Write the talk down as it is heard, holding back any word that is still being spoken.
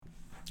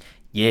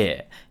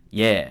Yeah,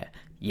 yeah,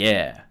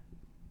 yeah.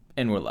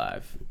 And we're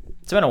live.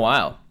 It's been a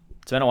while.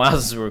 It's been a while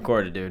since we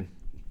recorded, dude.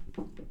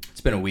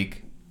 It's been a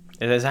week.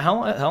 Is that how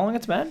long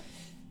it's been?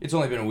 It's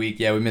only been a week.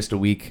 Yeah, we missed a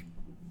week.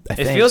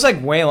 It feels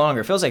like way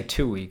longer. It feels like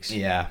 2 weeks.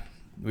 Yeah,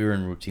 we were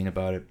in routine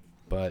about it.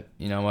 But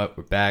you know what?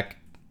 We're back.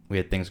 We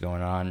had things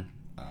going on.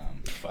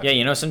 Yeah,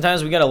 you know,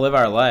 sometimes we got to live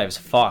our lives.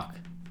 Fuck.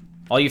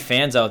 All you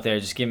fans out there,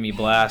 just give me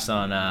blast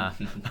on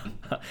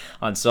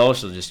on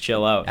social. Just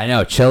chill out. I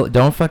know. Chill.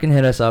 Don't fucking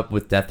hit us up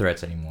with death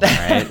threats anymore,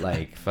 right?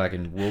 Like,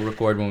 fucking, we'll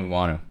record when we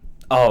want to.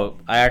 Oh,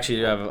 I actually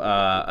do have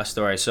a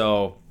story.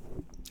 So,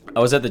 I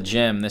was at the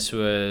gym. This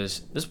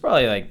was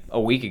probably like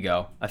a week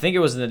ago. I think it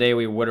was the day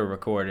we would have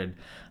recorded.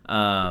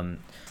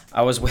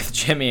 I was with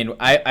Jimmy, and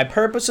I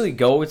purposely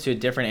go to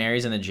different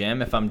areas in the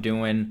gym if I'm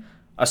doing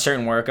a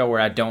certain workout where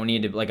I don't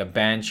need to, like, a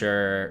bench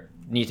or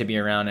need to be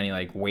around any,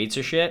 like, weights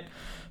or shit.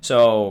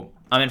 So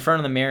I'm in front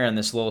of the mirror in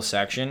this little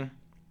section.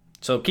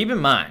 So keep in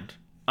mind,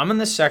 I'm in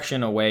this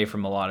section away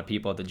from a lot of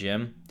people at the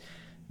gym.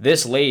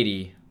 This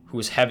lady,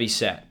 who's heavy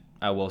set,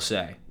 I will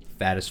say.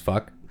 Fat as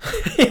fuck.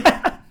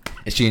 Yeah.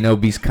 Is she an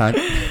obese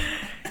cunt?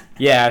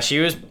 Yeah, she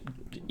was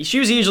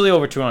easily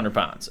over 200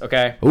 pounds,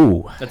 okay?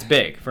 Ooh. That's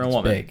big for a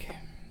woman. Big.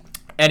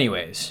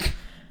 Anyways,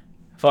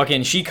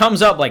 fucking, she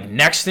comes up, like,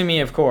 next to me,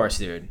 of course,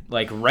 dude.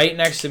 Like, right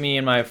next to me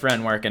and my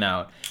friend working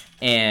out.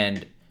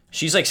 And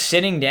she's, like,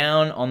 sitting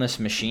down on this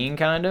machine,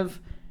 kind of.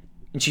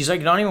 And she's,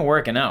 like, not even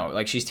working out.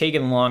 Like, she's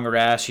taking longer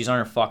rest. She's on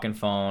her fucking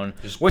phone.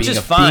 Which is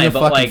fine, being a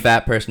but, fucking like,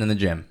 fat person in the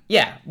gym.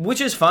 Yeah, which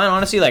is fine.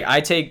 Honestly, like,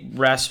 I take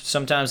rest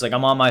sometimes. Like,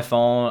 I'm on my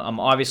phone. I'm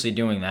obviously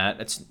doing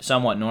that. It's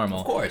somewhat normal.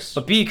 Of course.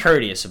 But be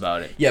courteous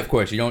about it. Yeah, of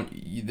course. You don't...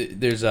 you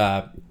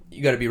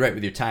got to be right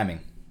with your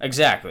timing.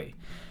 Exactly.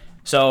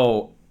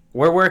 So,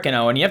 we're working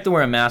out, and you have to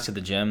wear a mask at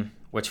the gym,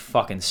 which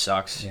fucking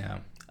sucks. Yeah.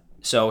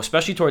 So,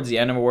 especially towards the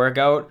end of a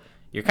workout,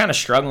 you're kind of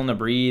struggling to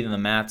breathe, and the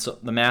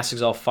mask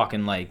is all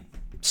fucking, like,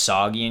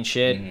 soggy and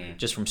shit,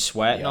 just from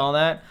sweat and all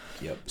that.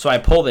 Yep. So I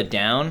pulled it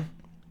down,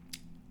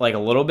 like, a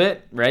little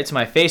bit, right? So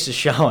my face is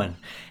showing,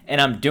 and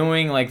I'm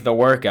doing, like, the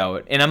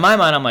workout. And in my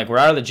mind, I'm like, we're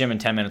out of the gym in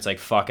 10 minutes. Like,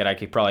 fuck it, I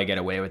could probably get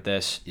away with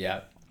this.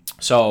 Yeah.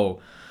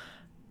 So,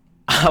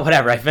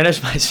 whatever, I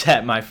finished my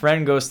set. My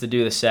friend goes to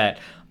do the set.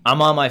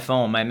 I'm on my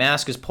phone. My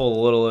mask is pulled a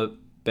little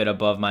bit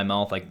above my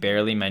mouth, like,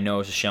 barely. My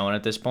nose is showing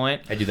at this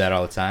point. I do that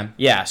all the time.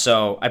 Yeah,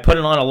 so I put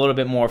it on a little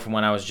bit more from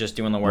when I was just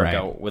doing the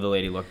workout where the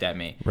lady looked at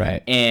me.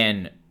 Right.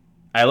 And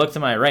I looked to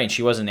my right, and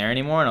she wasn't there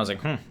anymore, and I was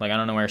like, like, I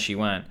don't know where she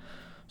went.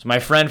 So my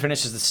friend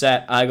finishes the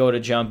set. I go to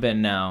jump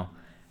in now.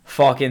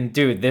 Fucking,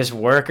 dude, this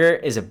worker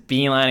is a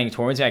beelining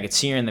towards me. I could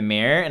see her in the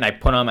mirror, and I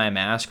put on my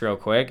mask real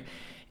quick,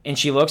 and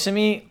she looks at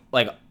me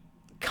like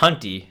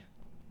cunty.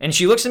 And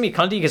she looks at me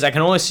cunty because I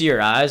can only see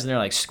her eyes, and they're,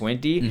 like,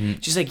 squinty. Mm-hmm.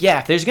 She's like, yeah,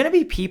 if there's going to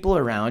be people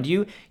around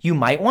you, you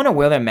might want to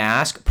wear the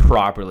mask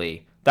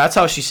properly. That's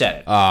how she said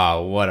it.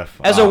 Oh, what a...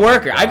 As a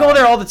worker. I go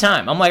there all the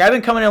time. I'm like, I've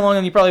been coming in longer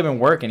than you've probably been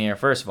working here,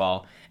 first of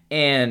all.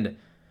 And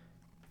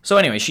so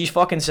anyway, she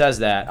fucking says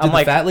that. Did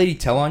the fat lady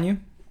tell on you?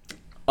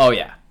 Oh,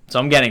 yeah. So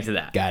I'm getting to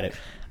that. Got it.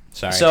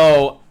 Sorry.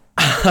 So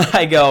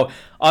I go,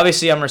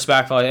 obviously I'm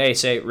respectful. Hey,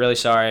 say, really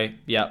sorry.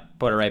 Yep,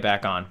 put it right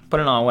back on. Put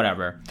it on,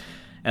 whatever.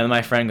 And then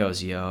my friend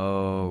goes,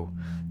 yo,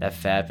 that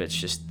fat bitch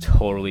just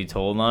totally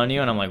told on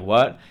you. And I'm like,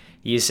 what?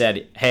 He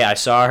said, hey, I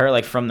saw her,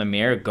 like, from the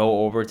mirror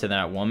go over to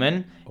that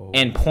woman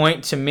and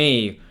point to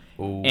me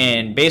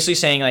and basically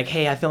saying, like,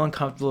 hey, I feel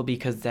uncomfortable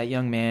because that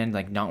young man,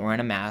 like, not wearing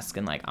a mask,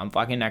 and, like, I'm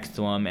fucking next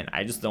to him, and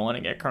I just don't want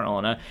to get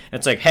corona. And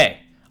it's like, hey,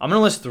 I'm going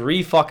to list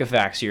 3 fucking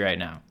facts here right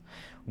now.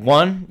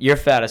 1, you're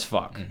fat as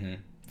fuck. Mm-hmm.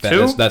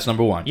 2, that's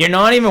number 1. You're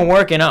not even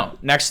working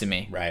out next to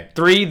me. Right.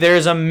 3,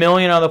 there's a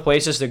million other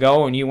places to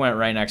go, and you went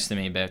right next to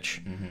me,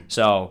 bitch. Mm-hmm.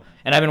 So,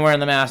 and I've been wearing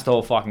the mask the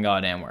whole fucking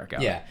goddamn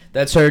workout. Yeah,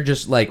 that's her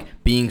just, like,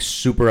 being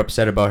super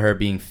upset about her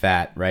being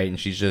fat, right? And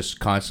she's just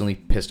constantly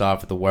pissed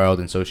off at the world,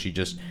 and so she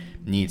just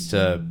needs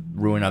to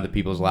ruin other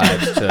people's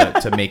lives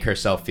to make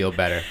herself feel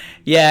better.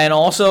 Yeah, and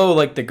also,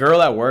 like, the girl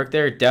that worked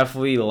there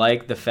definitely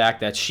liked the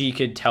fact that she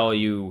could tell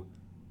you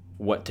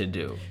what to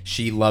do.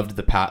 She loved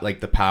the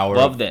power.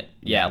 Loved it.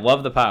 Yeah,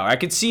 loved the power. I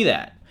could see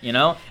that, you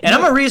know? And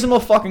I'm a reasonable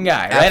fucking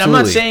guy, right? Absolutely. I'm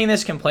not saying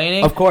this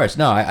complaining. Of course.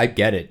 No, I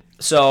get it.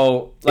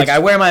 So, like, I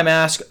wear my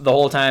mask the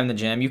whole time in the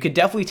gym. You could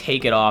definitely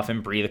take it off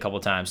and breathe a couple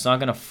times. It's not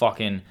going to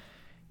fucking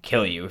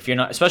kill you. If you're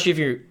not, especially if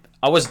you're,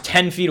 I was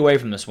 10 feet away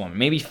from this woman,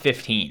 maybe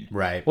 15.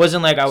 Right. It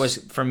wasn't like I was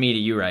from me to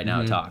you right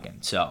now talking.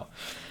 So,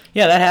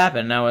 yeah, that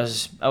happened. I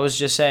was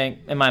just saying,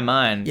 in my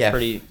mind,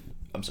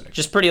 I'm sorry.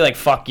 Just pretty, like,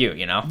 fuck you,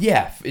 you know?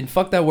 Yeah, and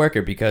fuck that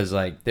worker, because,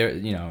 like, there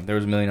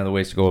was a million other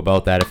ways to go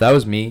about that. If that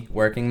was me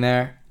working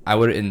there, I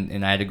would,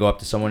 and I had to go up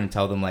to someone and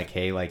tell them, like,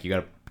 hey, like, you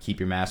gotta keep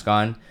your mask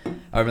on.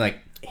 I would be like,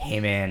 hey,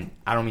 man,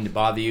 I don't mean to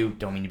bother you,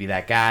 don't mean to be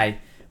that guy,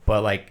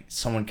 but, like,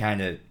 someone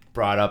kind of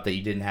brought up that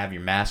you didn't have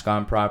your mask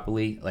on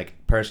properly. Like,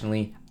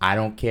 personally, I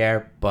don't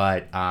care,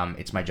 but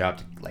it's my job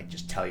to, like,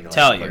 just tell you to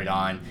put it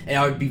on. And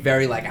I would be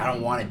very, like, I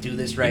don't want to do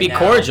this right now.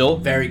 Be cordial.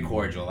 Very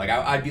cordial. Like,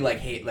 I'd be like,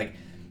 hey, like,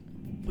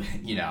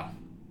 you know,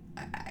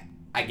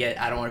 I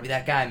don't want to be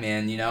that guy,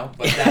 man, you know?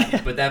 But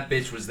that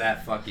bitch was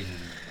that fucking...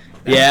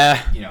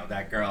 You know,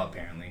 that girl,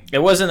 apparently. It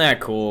wasn't that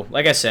cool.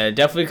 Like I said,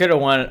 definitely could have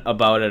went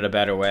about it a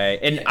better way.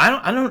 And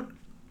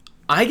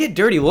I get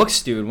dirty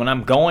looks, dude, when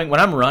I'm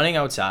running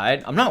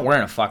outside. I'm not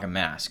wearing a fucking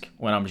mask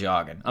when I'm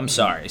jogging. I'm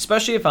sorry.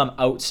 Especially if I'm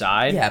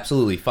outside. Yeah,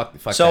 absolutely. Fuck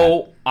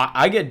so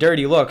I get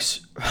dirty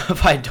looks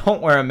if I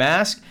don't wear a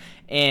mask.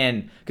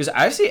 And because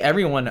I see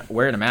everyone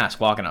wearing a mask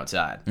walking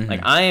outside. Mm-hmm.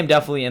 Like, I am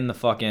definitely in the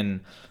fucking,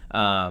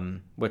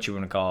 what you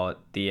want to call it?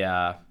 The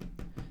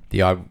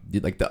odd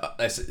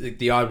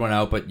one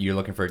out, but you're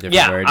looking for a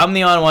different word. Yeah, I'm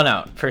the odd one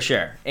out, for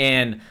sure.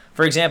 And,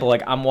 for example,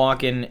 like, I'm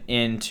walking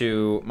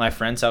into my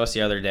friend's house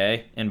the other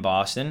day in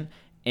Boston,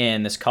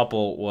 and this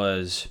couple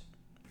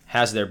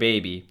has their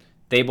baby.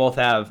 They both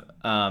have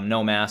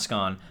no mask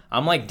on.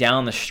 I'm, like,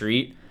 down the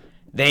street.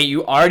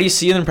 You already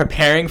see them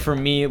preparing for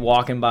me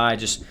walking by,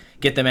 just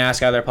get the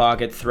mask out of their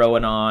pocket, throw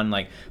it on,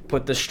 like,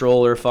 put the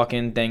stroller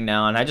fucking thing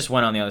down. I just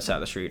went on the other side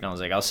of the street, and I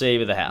was like, I'll save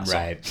you the hassle.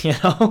 Right. You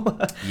know?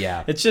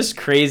 Yeah. It's just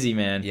crazy,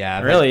 man. Yeah.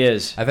 It really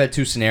is. I've had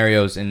 2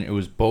 scenarios, and it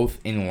was both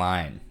in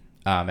line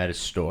at a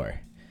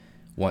store.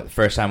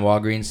 First time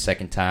Walgreens,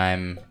 second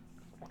time...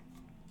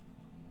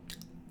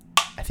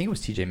 I think it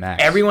was TJ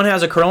Maxx. Everyone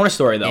has a Corona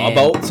story, though,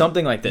 about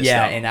something like this.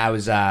 Yeah, though. and I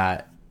was...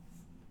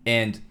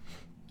 and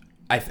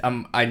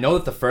I know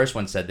that the first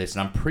one said this,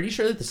 and I'm pretty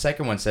sure that the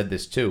second one said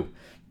this, too.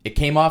 It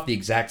came off the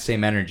exact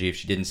same energy if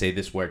she didn't say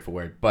this word for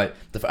word. But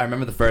I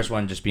remember the first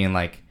one just being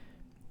like,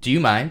 do you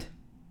mind?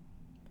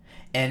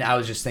 And I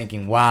was just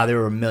thinking, wow, there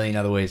were a million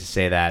other ways to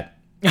say that.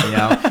 You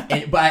know?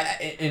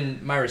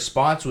 and my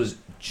response was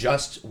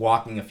just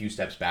walking a few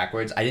steps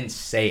backwards. I didn't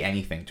say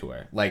anything to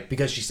her. Like,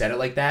 because she said it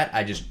like that,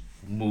 I just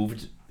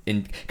moved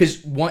in.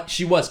 Because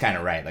she was kind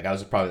of right. Like, I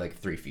was probably like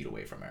 3 feet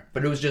away from her.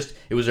 But it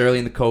was early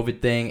in the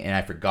COVID thing, and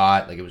I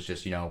forgot. Like, it was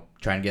just, you know,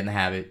 trying to get in the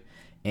habit.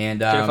 And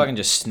Should have fucking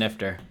just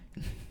sniffed her.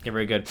 Get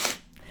very good.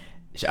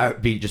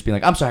 I'd be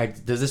like, I'm sorry,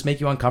 does this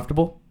make you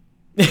uncomfortable?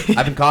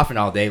 I've been coughing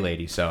all day,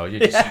 lady, so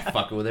you're just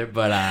fucking with her.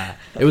 But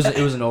it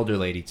was an older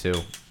lady too.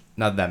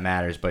 Not that that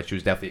matters, but she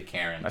was definitely a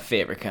Karen. My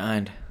favorite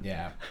kind.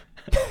 Yeah.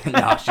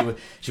 No,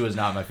 she was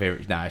not my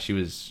favorite. Nah, she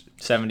was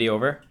 70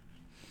 over.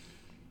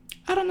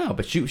 I don't know,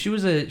 but she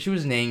was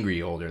an angry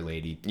older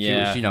lady.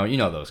 Yeah. She was, you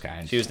know those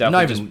kinds. She was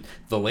definitely not even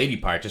the lady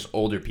part, just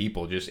older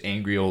people, just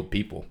angry old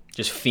people.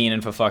 Just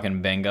fiending for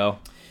fucking bingo.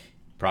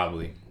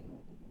 Probably.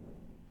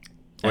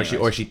 Anyways.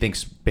 Or she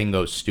thinks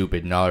bingo's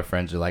stupid, and all her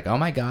friends are like, "Oh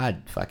my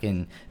god,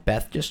 fucking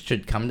Beth just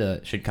should come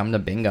to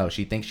bingo.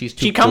 She thinks she's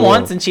too. She'd come cool.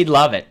 once and she'd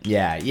love it."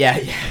 Yeah,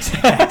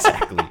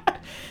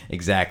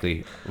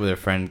 exactly. With her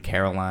friend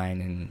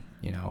Caroline and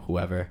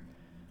whoever.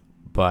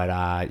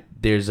 But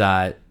there's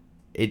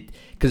it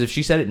because if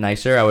she said it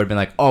nicer, I would have been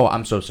like, "Oh,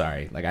 I'm so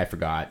sorry. Like I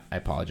forgot. I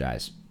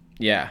apologize."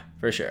 Yeah,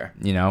 for sure.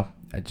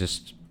 I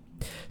just.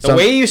 The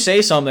way you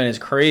say something is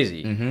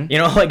crazy. Mm-hmm.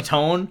 Like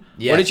tone.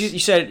 Yes. What did you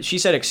said? She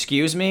said,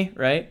 "Excuse me,"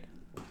 right?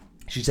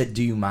 She said,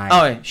 "Do you mind?"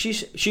 Oh, she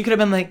could have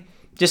been like,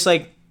 just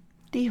like,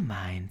 "Do you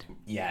mind?"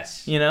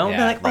 Yes. Yeah,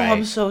 like, right. "Oh,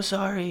 I'm so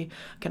sorry.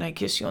 Can I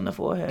kiss you on the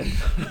forehead?"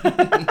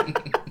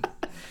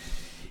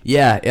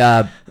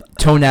 Yeah.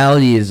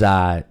 Tonality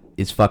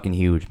is fucking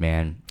huge,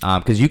 man.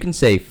 Because you can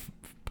say,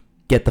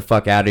 "Get the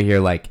fuck out of here,"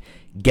 like,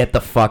 "Get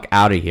the fuck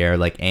out of here,"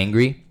 like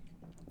angry.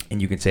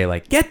 And you can say,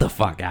 like, "Get the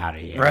fuck out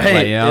of here." Right.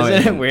 Like,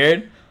 Isn't it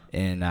weird?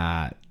 And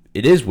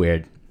it is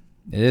weird.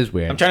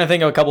 I'm trying to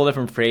think of a couple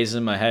different phrases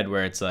in my head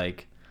where it's,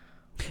 like,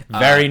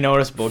 very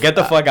noticeable. "Get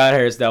the fuck out of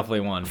here" is definitely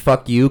one.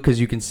 Fuck you, because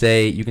you can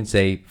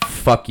say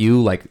fuck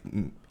you, like,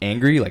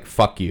 angry, like,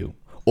 fuck you.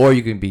 Or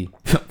you can be,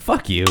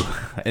 fuck you,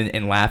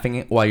 and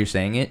laughing while you're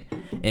saying it.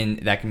 And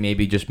that can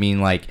maybe just mean,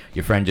 like,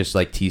 your friend just,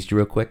 like, teased you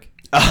real quick.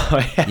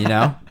 Oh,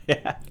 yeah.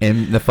 Yeah.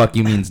 And the fuck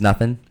you means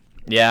nothing.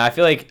 Yeah, I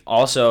feel like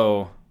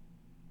also...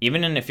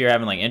 Even if you're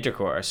having, like,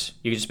 intercourse,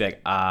 you can just be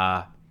like,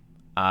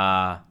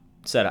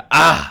 instead of,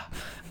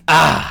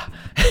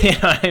 You know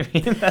what I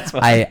mean? That's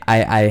what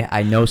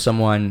I know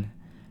someone,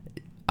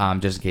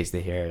 just in case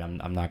they hear it,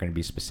 I'm not going to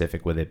be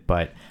specific with it,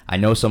 but I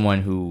know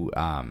someone who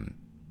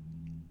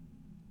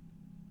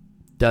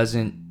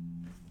doesn't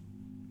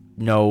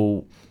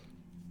know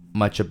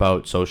much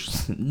about social...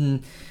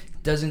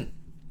 doesn't...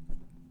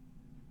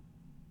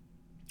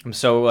 I'm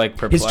so, like,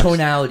 perplexed.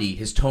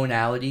 His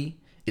tonality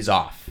is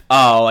off.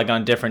 Oh, like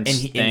on different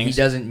things. And he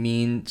doesn't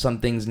mean some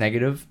things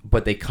negative,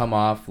 but they come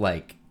off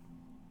like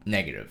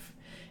negative.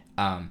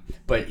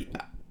 But you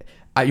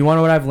want to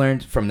know what I've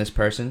learned from this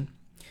person?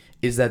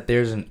 Is that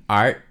there's an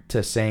art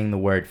to saying the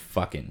word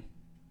fucking.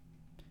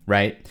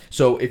 Right?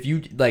 So if you're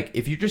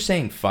just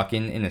saying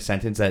fucking in a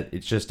sentence that it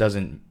just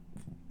doesn't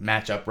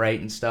match up right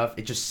and stuff,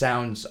 it just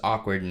sounds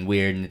awkward and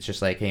weird, and it's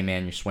just like, hey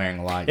man, you're swearing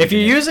a lot. If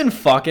you're using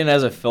fucking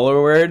as a filler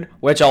word,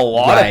 which a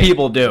lot of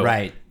people do,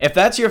 right? If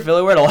that's your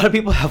filler word, a lot of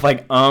people have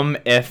like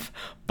if,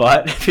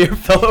 but if your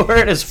filler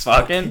word is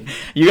fucking,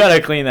 you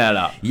gotta clean that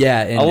up.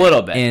 Yeah, a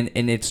little bit.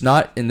 And it's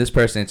not in this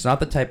person. It's not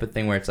the type of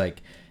thing where it's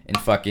like in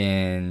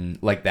fucking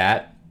like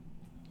that.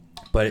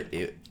 But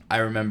I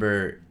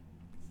remember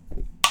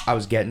I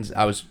was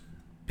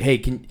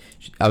hey,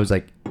 I was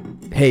like,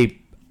 hey,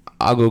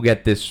 I'll go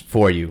get this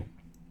for you.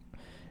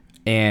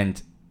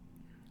 And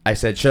I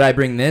said, should I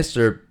bring this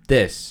or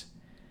this?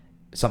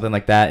 Something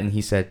like that. And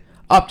he said,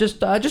 just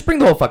bring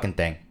the whole fucking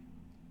thing.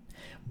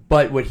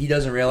 But what he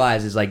doesn't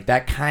realize is like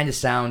that kind of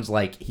sounds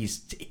like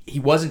he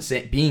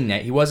wasn't being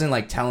that. He wasn't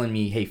like telling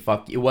me, hey,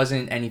 fuck. It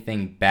wasn't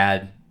anything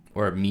bad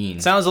or mean.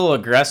 Sounds a little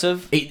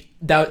aggressive.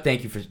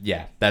 Thank you for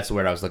that's the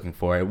word I was looking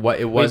for. It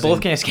wasn't. We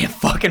both can't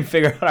fucking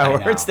figure out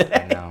our words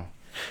today. I know.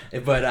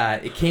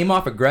 But it came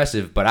off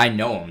aggressive. But I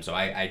know him, so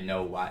I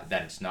know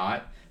that it's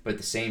not. But at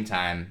the same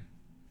time,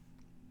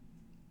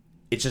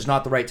 it's just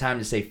not the right time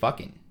to say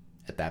fucking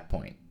at that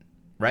point,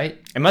 right?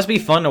 It must be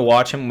fun to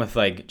watch him with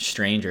like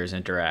strangers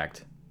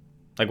interact,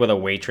 like with a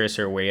waitress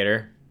or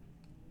waiter.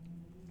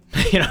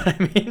 You know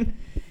what I mean?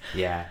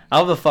 Yeah. I'll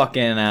have the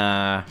fucking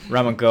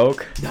rum and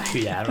coke.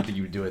 Yeah, I don't think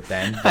you would do it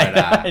then. But,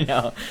 I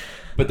know.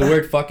 But the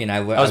word fucking,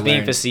 I was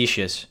being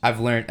facetious. I've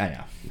learned. I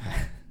know.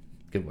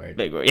 Good word.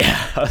 Big word.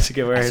 Yeah, that was a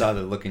good word. I saw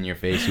the look in your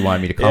face. You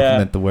wanted me to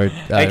compliment the word.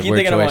 I keep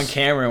thinking choice. I'm on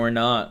camera and we're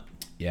not.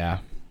 Yeah.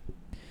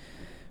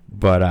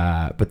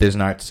 But there's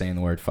an art to saying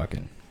the word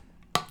fucking.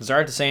 There's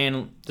art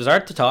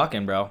to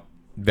talking, bro.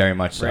 Very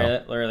much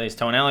so. Literally,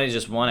 tonality is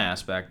just one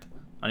aspect.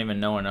 I don't even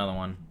know another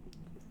one.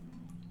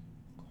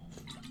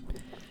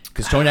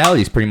 Because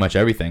tonality is pretty much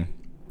everything.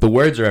 The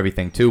words are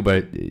everything too,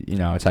 but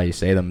it's how you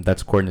say them.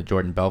 That's according to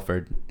Jordan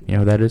Belfort. You know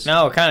who that is?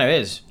 No, it kind of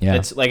is. Yeah.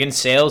 It's like in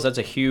sales, that's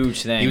a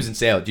huge thing. He was in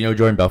sales. Do you know who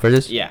Jordan Belfort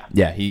is? Yeah.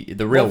 Yeah,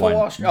 the real one.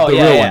 Oh, the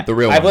yeah, real yeah. one. The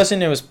real one. I've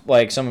listened to his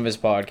some of his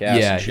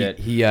podcasts and shit.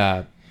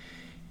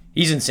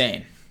 He's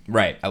insane.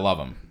 Right. I love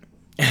him.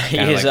 He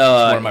is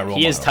one of my role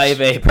he is models. type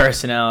A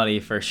personality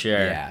for sure.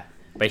 Yeah.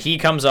 But he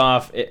comes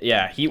off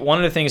one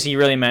of the things he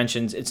really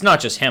mentions, it's not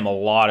just him, a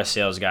lot of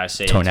sales guys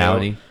say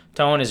tonality. It too.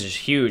 Tone is just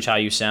huge, how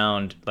you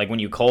sound. Like when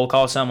you cold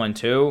call someone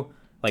too,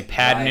 like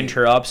pattern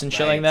interrupts and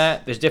shit like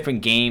that. There's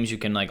different games you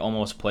can like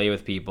almost play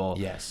with people.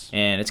 Yes.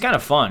 And it's kind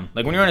of fun.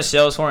 Like when you're in a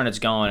sales floor and it's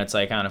going, it's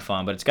like kind of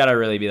fun, but it's got to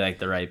really be like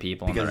the right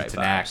people because and the right it's vibes.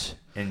 an act.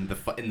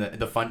 And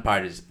the fun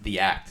part is the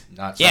act,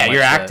 not so yeah, much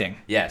you're acting.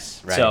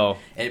 Yes, right. So,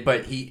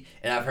 but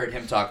I've heard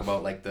him talk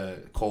about like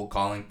the cold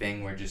calling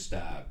thing, where just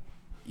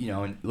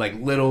and like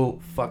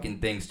little fucking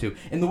things too.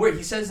 And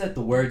he says that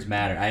the words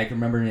matter. I can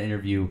remember in an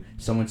interview,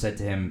 someone said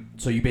to him,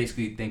 "So you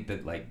basically think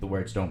that like the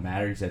words don't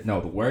matter?" He said,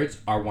 "No, the words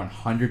are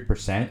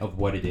 100% of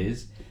what it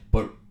is,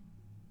 but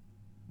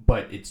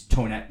it's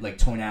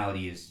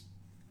tonality is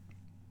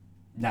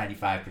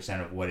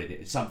 95% of what it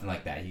is." Something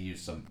like that. He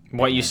used some.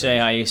 What you say,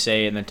 how you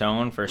say it in the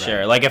tone, for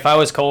sure. Like if I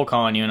was cold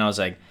calling you and I was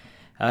like,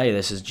 "Hi,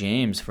 this is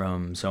James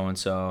from so and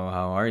so.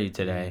 How are you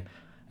today?"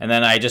 And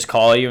then I just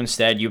call you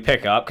instead. You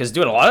pick up, because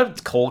dude, a lot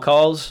of cold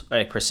calls,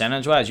 like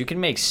percentage wise, you can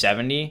make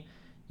 70.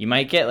 You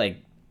might get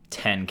like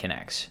 10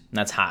 connects, and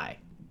that's high.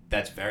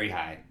 That's very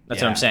high.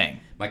 That's what I'm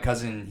saying. My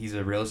cousin, he's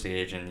a real estate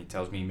agent. He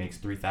tells me he makes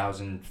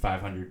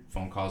 3,500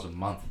 phone calls a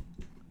month.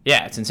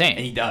 Yeah, it's insane.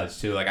 And he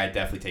does too. Like I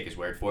definitely take his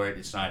word for it.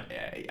 It's not.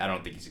 I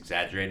don't think he's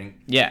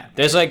exaggerating. Yeah,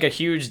 there's like a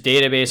huge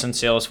database on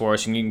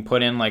Salesforce, and you can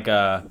put in like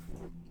a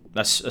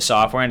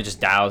software, and it just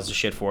dials the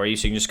shit for you.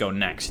 So you can just go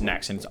next, and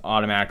it's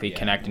automatically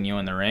connecting you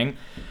in the ring.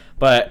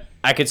 But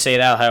I could say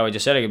that how I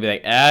just said it. I could be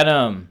like,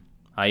 Adam,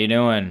 how you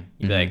doing?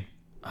 You'd be like,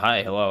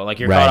 hi, hello. Like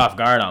you're caught off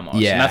guard almost.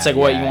 Yeah, and that's like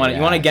what you want.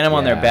 You want to get them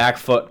on their back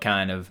foot,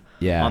 kind of.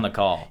 Yeah. On the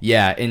call.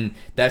 Yeah, and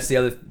that's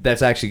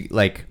actually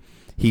like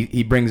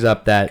he brings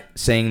up that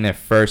saying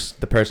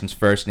the person's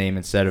first name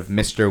instead of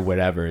Mr.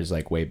 Whatever is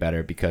like way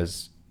better,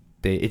 because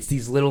it's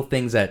these little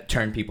things that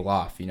turn people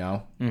off,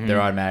 Mm-hmm. They're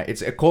automatic.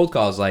 It's a cold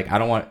call is like I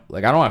don't want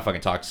to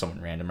fucking talk to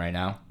someone random right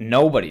now.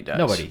 Nobody does.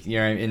 Nobody. You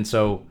know what I mean? And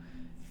so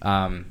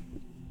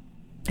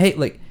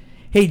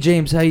hey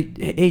James,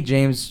 hey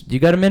James, do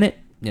you got a minute?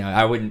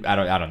 I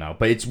don't know,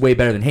 but it's way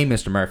better than hey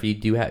Mr. Murphy,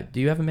 do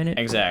you have a minute?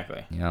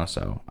 Exactly.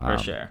 So for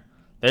sure.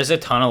 There's a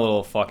ton of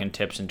little fucking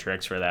tips and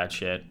tricks for that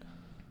shit.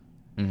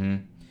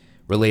 Mm-hmm.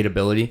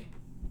 Relatability.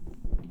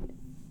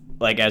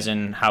 Like as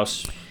in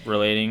house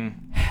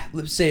relating.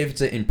 Let's say if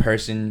it's an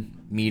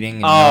in-person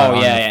meeting.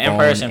 And in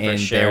person for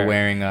sure.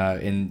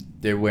 And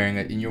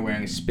you're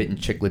wearing a Spit and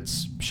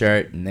Chicklets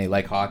shirt, and they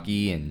like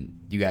hockey, and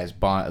you guys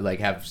bond, like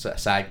have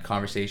side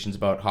conversations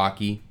about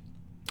hockey.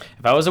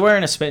 If I was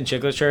wearing a Spit and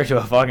Chicklets shirt to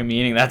a fucking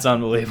meeting, that's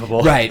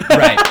unbelievable. Right.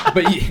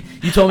 But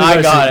you told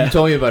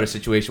me about a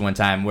situation one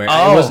time where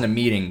it wasn't a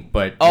meeting,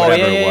 but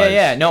whatever it was.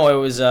 Yeah. No, it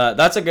was.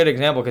 That's a good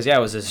example, because it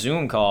was a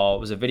Zoom call, it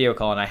was a video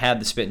call, and I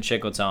had the Spit and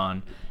Chicklets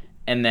on,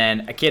 and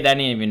then a kid that I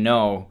didn't even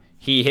know,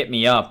 he hit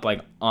me up like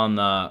on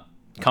the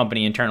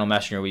company internal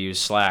messenger, we use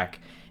Slack,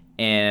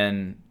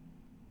 and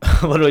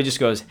literally just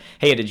goes,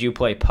 "Hey, did you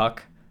play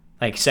puck?"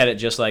 Like said it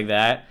just like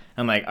that.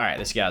 I'm like, all right,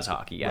 this guy's a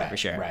hockey guy for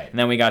sure. Right. And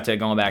then we got to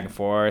going back and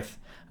forth.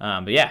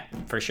 But yeah,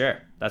 for sure.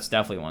 That's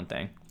definitely one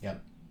thing.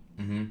 Yep.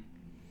 Mm-hmm.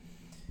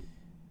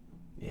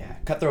 Yeah.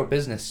 Cutthroat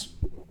business.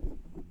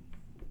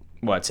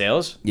 What,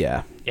 sales?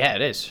 Yeah. Yeah,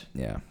 it is.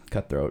 Yeah.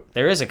 Cutthroat.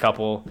 There is a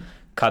couple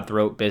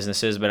cutthroat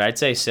businesses, but I'd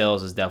say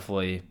sales is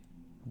definitely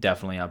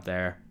up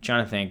there. I'm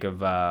trying to think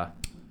of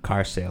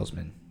car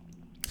salesman.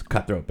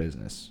 cutthroat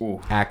business.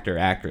 Ooh. Actor,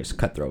 actress,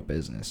 cutthroat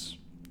business.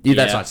 Yeah,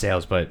 that's not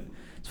sales, but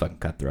it's fucking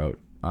cutthroat.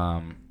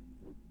 Have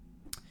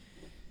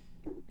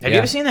you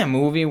ever seen that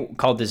movie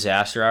called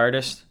Disaster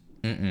Artist?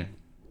 Mm-mm.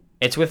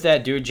 It's with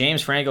that dude,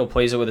 James Franco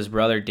plays it with his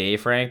brother,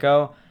 Dave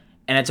Franco.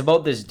 And it's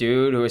about this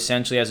dude who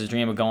essentially has a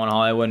dream of going to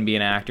Hollywood and be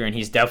an actor. And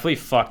he's definitely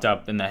fucked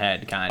up in the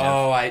head, kind of.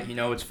 Oh,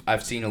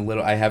 I've seen a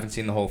little. I haven't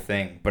seen the whole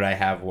thing, but I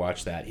have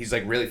watched that. He's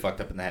like really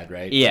fucked up in the head,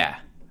 right? Yeah.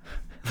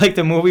 Like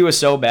the movie was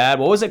so bad.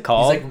 What was it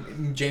called? He's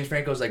like, James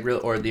Franco's like real,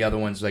 or the other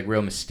one's like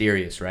real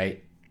mysterious,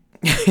 right?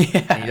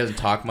 Yeah. And he doesn't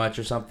talk much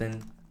or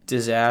something.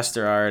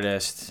 Disaster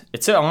Artist.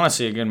 It's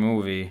honestly a good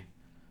movie.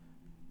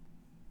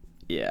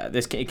 Yeah,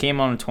 it came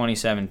out in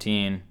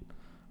 2017.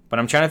 But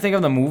I'm trying to think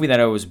of the movie that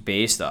it was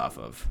based off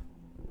of.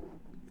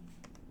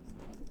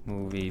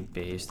 Movie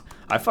based.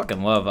 I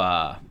fucking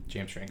love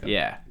James Franco.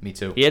 Yeah. Me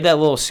too. He had that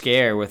little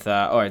scare with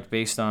it's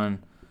based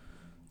on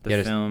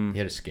the film. He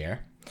had a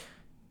scare?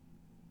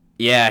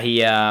 Yeah,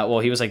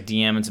 he was like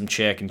DMing some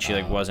chick and she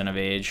like wasn't of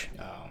age.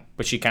 Oh.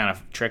 But she kind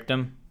of tricked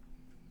him.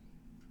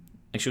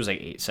 Like she was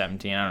like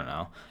 17, I don't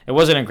know. It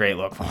wasn't a great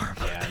look for him.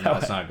 Yeah, no,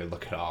 it's not a good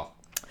look at all.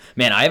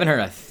 Man, I haven't heard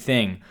a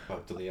thing.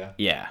 About D'Elia?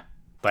 Yeah.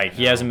 Like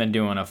he hasn't been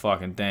doing a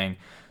fucking thing.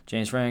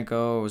 James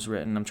Franco was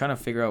written. I'm trying to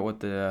figure out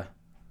what the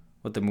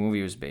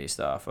movie was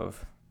based off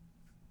of.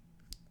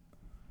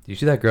 Do you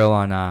see that girl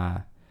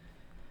on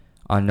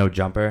No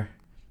Jumper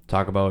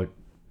talk about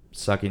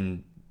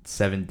sucking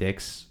 7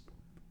 dicks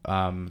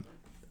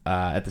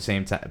at the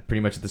same time,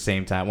 pretty much at the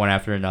same time, one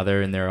after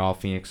another, and they're all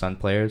Phoenix Sun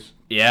players?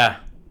 Yeah,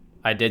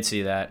 I did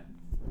see that.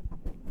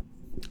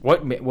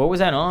 What was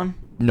that on?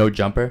 No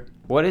Jumper.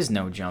 What is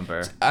No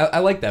Jumper? I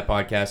like that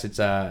podcast. It's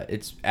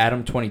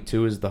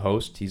Adam22 is the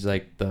host. He's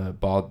like the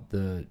bald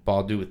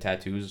dude with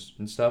tattoos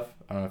and stuff.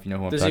 I don't know if you know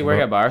who I'm Does talking he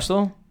work about. at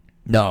Barstool?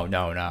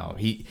 No.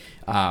 He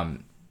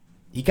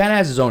kind of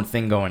has his own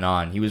thing going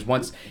on. He was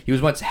once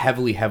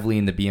heavily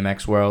in the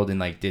BMX world and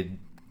like did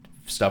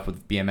stuff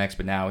with BMX,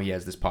 but now he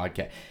has this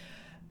podcast.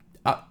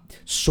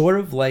 Sort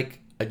of like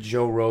a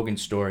Joe Rogan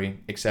story,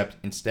 except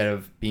instead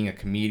of being a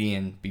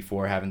comedian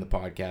before having the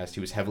podcast, he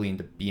was heavily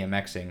into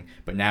BMXing,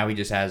 but now he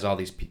just has all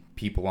these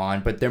people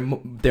on. But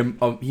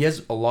he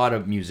has a lot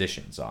of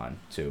musicians on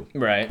too.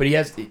 Right. But he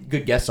has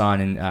good guests on,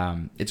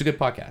 and it's a good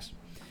podcast.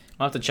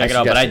 I'll have to check it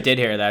out, but I did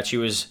hear that she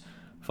was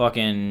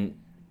fucking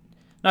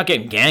not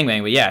getting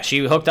gangbanged, but yeah, she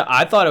hooked up.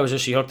 I thought it was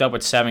just she hooked up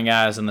with 7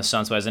 guys in the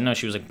Suns, but I didn't know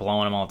she was like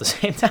blowing them all at the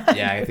same time.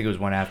 Yeah, I think it was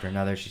one after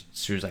another.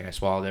 She was like, I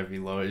swallowed every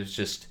load. It was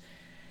just.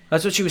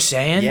 That's what she was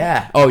saying?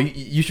 Yeah. Oh,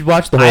 you should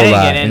watch the whole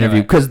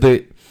interview because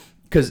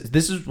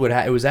this is what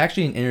it was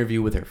actually an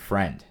interview with her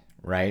friend,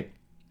 right?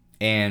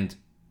 And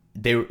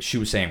she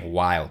was saying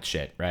wild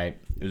shit, right?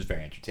 It was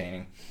very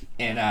entertaining,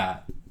 and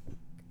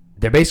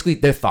they're basically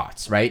their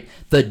thoughts, right?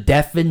 The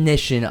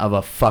definition of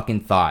a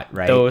fucking thought,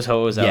 right? Those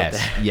hoes out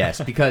there.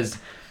 Yes, because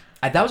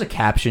that was a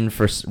caption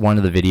for one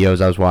of the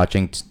videos I was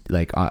watching,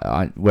 like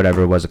on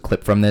whatever it was, a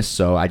clip from this.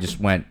 So I just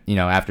went,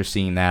 after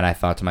seeing that, I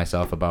thought to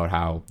myself about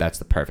how that's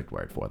the perfect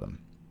word for them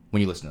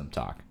when you listen to them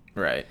talk.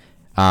 Right.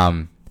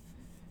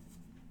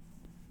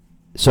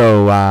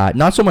 So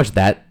not so much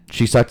that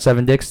she sucked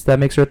 7 dicks that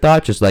makes her a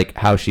thought, just like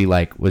how she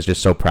like was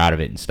just so proud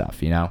of it and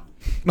stuff,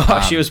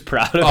 Oh, she was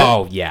proud of it.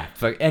 Oh yeah.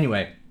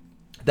 Anyway,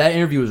 that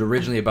interview was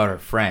originally about her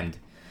friend,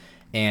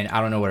 and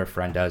I don't know what her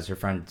friend does. Her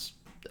friend's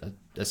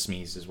a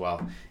smeeze as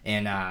well,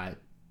 and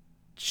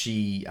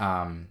she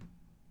ends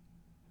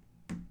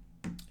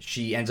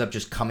up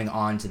just coming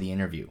on to the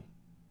interview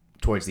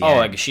towards the end. Oh,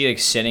 like she like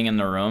sitting in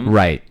the room,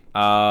 right?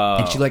 Oh,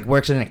 and she like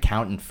works at an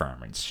accountant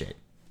firm and shit.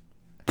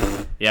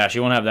 Yeah, she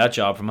won't have that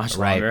job for much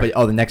longer. Right,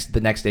 but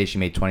the next day she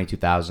made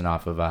 $22,000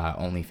 off of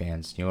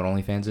OnlyFans. You know what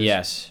OnlyFans is?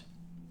 Yes.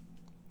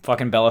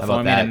 Fucking Bella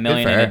Thorne made $1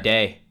 million in a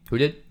day. Who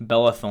did?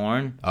 Bella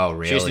Thorne. Oh,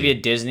 really? She used to be a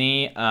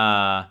Disney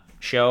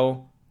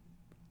show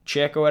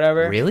chick or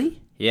whatever.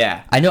 Really?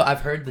 Yeah. I know.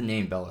 I've heard the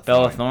name Bella Thorne.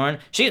 Bella Thorne.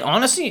 She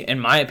honestly, in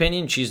my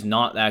opinion, she's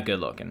not that good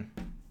looking.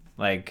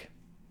 Like,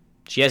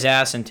 she has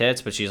ass and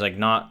tits, but she's like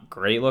not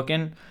great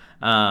looking.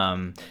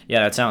 Yeah,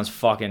 that sounds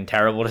fucking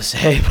terrible to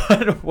say,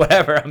 but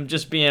whatever. I'm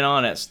just being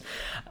honest.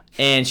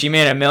 And she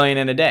made $1 million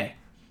in a day.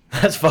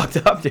 That's fucked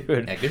up,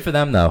 dude. Yeah, good for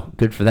them though.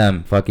 Good for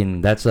them.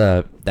 Fucking that's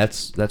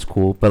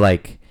cool. But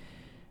like,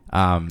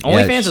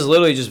 OnlyFans is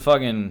literally just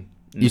fucking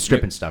you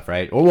stripping stuff,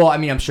 right? Well, I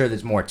mean, I'm sure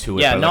there's more to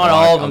it. Yeah, but not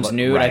all of them's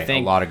nude. Right, I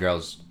think a lot of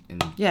girls.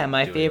 Yeah,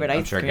 my favorite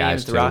ice cream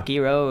is too.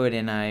 Rocky Road,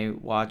 and I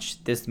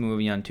watch this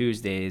movie on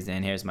Tuesdays,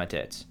 and here's my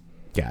tits.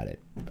 Got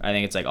it. I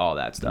think it's like all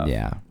that stuff.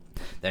 Yeah,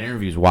 that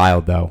interview's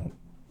wild though.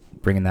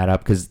 Bringing that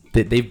up because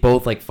they've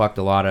both like fucked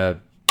a lot of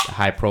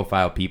high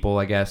profile people,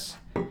 I guess.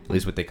 At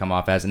least what they come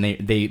off as, and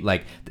they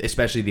like,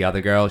 especially the other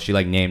girl, she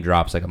like name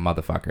drops like a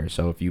motherfucker.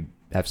 So if you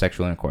have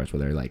sexual intercourse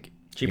with her, like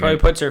she probably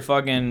puts her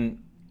fucking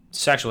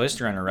sexual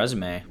history on her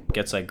resume,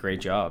 gets like great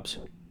jobs.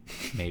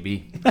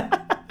 Maybe.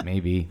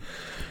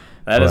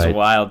 That is a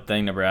wild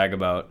thing to brag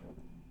about.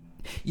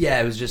 Yeah,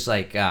 it was just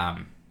like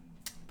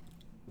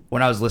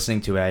when I was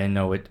listening to it, I didn't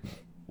know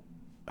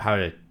how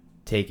to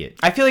take it.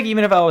 I feel like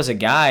even if I was a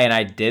guy and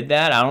I did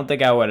that, I don't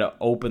think I would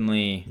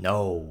openly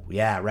No,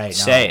 yeah, right.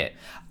 say it.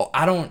 Oh,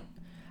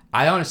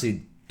 I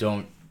honestly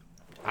don't.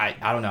 I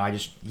don't know. I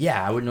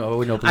wouldn't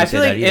openly I say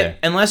feel that like either.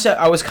 unless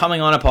I was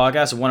coming on a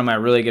podcast with one of my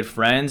really good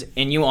friends,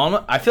 and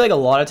I feel like a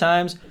lot of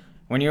times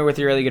when you're with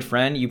your really good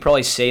friend, you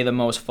probably say the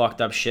most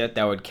fucked up shit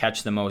that would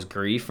catch the most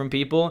grief from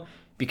people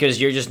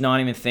because you're just not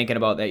even thinking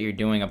about that you're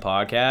doing a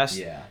podcast.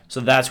 Yeah. So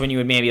that's when you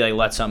would maybe like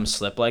let something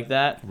slip like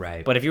that.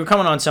 Right. But if you were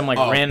coming on some like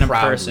random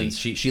person,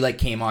 she like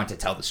came on to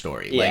tell the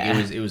story. Yeah.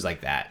 Like it was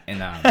like that.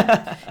 And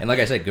and like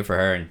I said, good for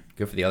her and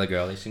good for the other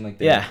girl. They seem like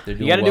they're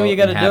doing you gotta well do what you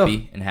gotta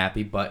and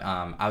happy. But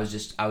I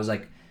was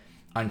like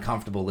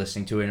uncomfortable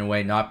listening to it in a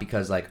way, not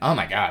because like, oh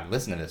my god,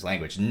 listen to this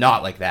language,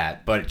 not like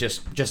that, but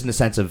just in the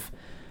sense of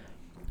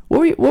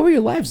what were your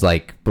lives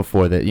like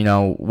before that? You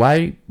know,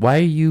 why are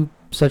you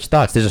such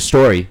thoughts? There's a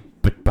story,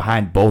 but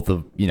behind both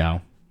of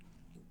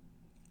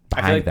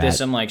I feel like there's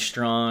some like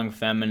strong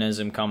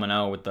feminism coming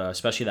out with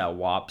especially that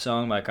WAP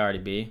song by Cardi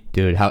B.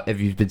 Dude, how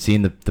have you been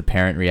seeing the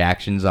parent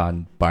reactions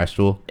on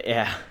Barstool?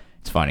 Yeah,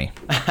 it's funny.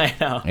 I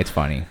know. It's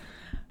funny.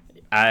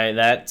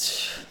 That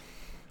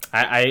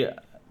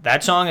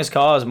song has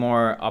caused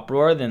more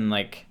uproar than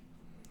like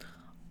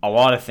a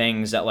lot of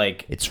things that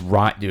like. It's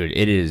right, dude.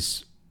 It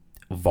is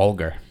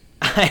vulgar.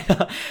 I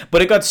know,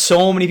 but it got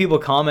so many people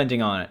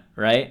commenting on it.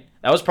 Right,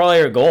 that was probably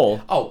her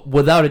goal. Oh,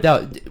 without a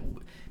doubt.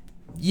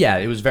 Yeah,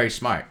 it was very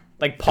smart.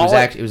 Like it was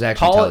actually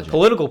intelligent.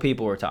 Political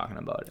people were talking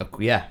about it.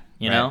 Yeah,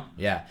 you know.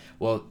 Yeah.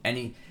 Well,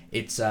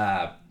 it's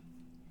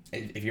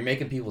if you're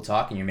making people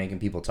talk and you're making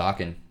people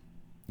talking,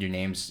 your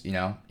name's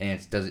and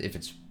if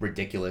it's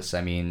ridiculous. I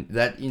mean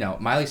that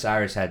Miley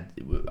Cyrus I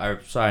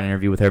saw an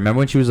interview with her. Remember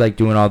when she was like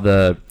doing all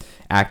the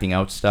acting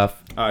out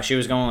stuff? She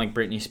was going like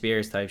Britney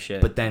Spears type shit.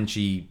 But then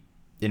she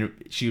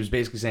was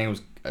basically saying it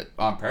was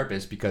on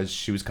purpose because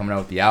she was coming out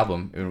with the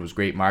album and it was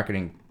great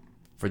marketing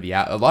for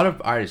a lot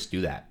of artists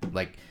do that.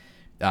 Like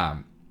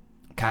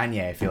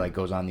Kanye, I feel like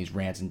goes on these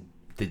rants and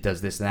does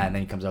this and that, and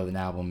then he comes out with an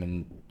album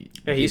and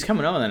he's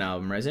coming out with an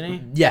album, isn't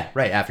he? Yeah,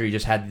 right. After he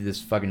just had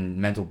this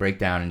fucking mental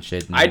breakdown and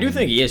shit. I do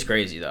think he is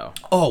crazy though.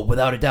 Oh,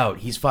 without a doubt,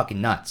 he's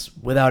fucking nuts,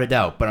 without a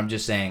doubt. But I'm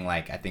just saying,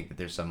 like, I think that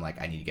there's some like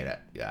I need to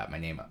get my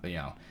name up,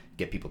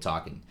 get people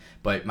talking.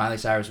 But Miley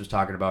Cyrus was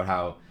talking about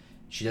how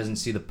she doesn't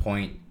see the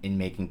point in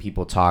making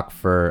people talk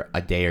for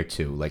a day or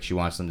two. Like she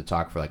wants them to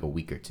talk for like a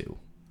week or two.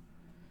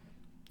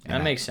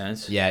 That makes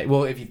sense. Yeah,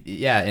 well,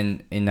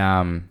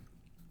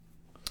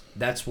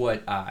 that's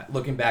what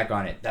looking back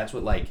on it, that's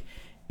what like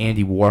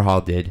Andy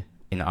Warhol did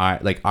in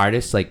art, like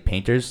artists, like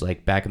painters,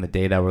 like back in the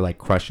day that were like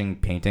crushing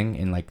painting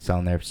and like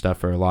selling their stuff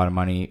for a lot of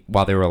money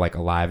while they were like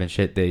alive and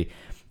shit. They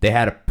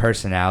had a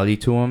personality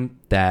to them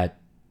that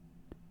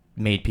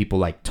made people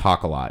like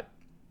talk a lot.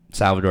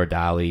 Salvador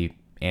Dali,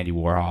 Andy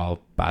Warhol,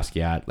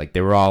 Basquiat, like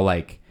they were all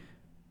like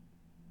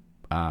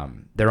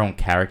their own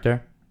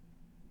character.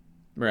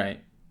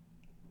 Right.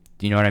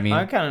 Do you know what I mean?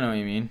 I kind of know what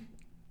you mean.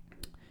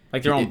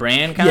 Like their own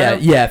brand, kind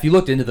of. Yeah. If you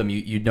looked into them,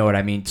 you'd know what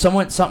I mean.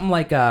 Something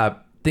like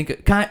think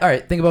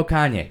about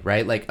Kanye,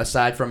 right? Like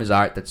aside from his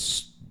art,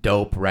 that's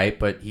dope, right?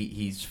 But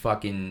he's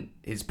fucking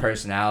his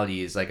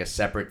personality is like a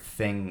separate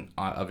thing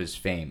of his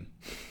fame.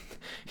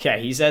 Yeah,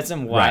 he's had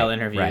some wild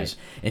interviews. Right.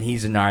 And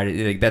he's an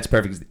artist. Like, that's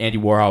perfect. Andy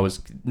Warhol was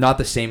not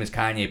the same as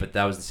Kanye, but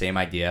that was the same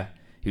idea.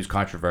 He was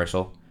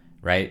controversial,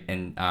 right?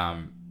 And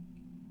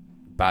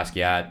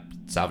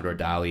Basquiat, Salvador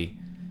Dali.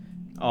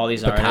 All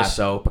these artists.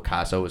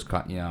 Picasso was,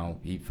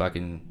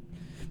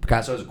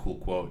 Picasso is a cool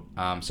quote.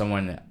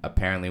 Someone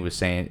apparently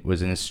was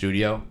in a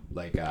studio,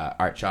 like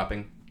art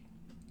shopping,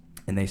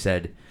 and they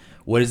said,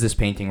 "What does this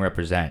painting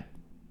represent?"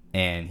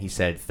 And he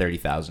said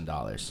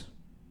 $30,000.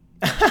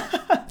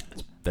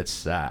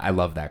 That's I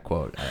love that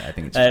quote. I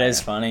think it's that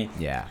is funny.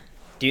 Yeah.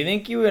 Do you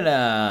think you would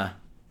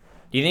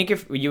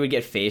if you would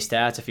get face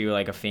tats if you were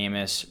like a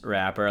famous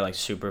rapper, like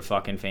super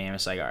fucking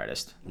famous like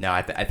artist? No,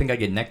 I think I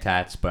get neck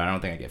tats, but I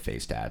don't think I get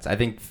face tats. I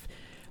think.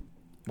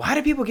 Why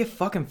do people get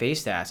fucking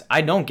face tats?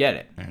 I don't get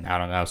it. I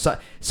don't know.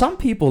 Some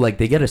people like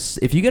they get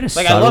if you get a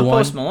like I love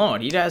Post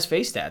Malone. He has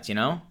face tats,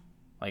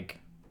 like.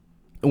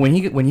 When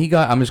he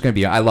got, I'm just gonna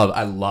be. I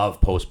love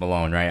Post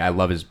Malone, right? I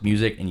love his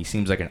music, and he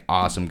seems like an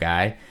awesome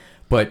guy.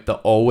 But the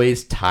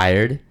always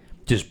tired,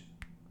 just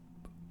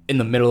in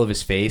the middle of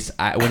his face.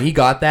 When he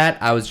got that,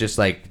 I was just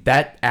like,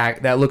 that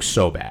looks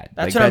so bad.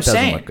 That's like, what I'm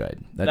saying. Look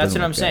good. That's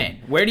what I'm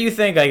saying. Where do you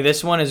think like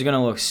this one is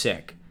gonna look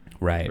sick?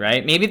 Right.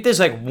 Right. Maybe if there's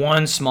like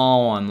one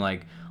small one,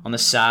 like on the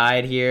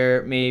side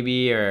here,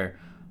 maybe, or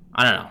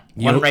I don't know,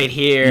 one right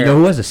here. You know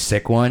who has a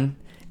sick one?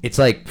 It's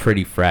like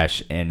pretty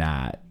fresh, and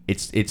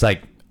it's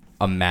like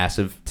a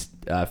massive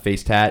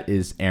face tat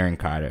is Aaron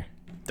Carter.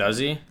 Does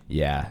he?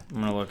 Yeah.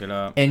 I'm gonna look it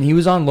up. And he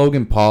was on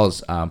Logan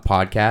Paul's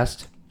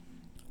podcast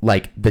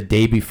like the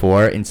day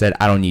before and said,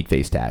 "I don't need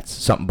face tats,"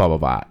 something blah blah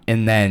blah,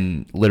 and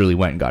then literally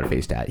went and got a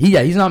face tat.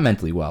 He's not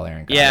mentally well,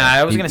 Aaron Carter. Yeah,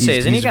 I was gonna say,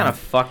 isn't he kind of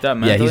fucked up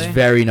mentally? Yeah, he's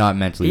very not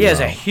mentally well. He has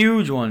a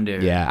huge one,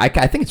 dude. Yeah,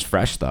 I think it's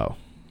fresh though.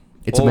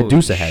 It's a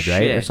Medusa head,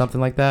 right, or something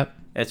like that.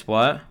 It's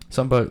what?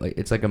 Something about, like,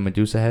 it's like a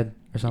Medusa head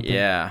or something.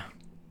 Yeah.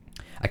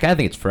 I kind of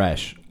think it's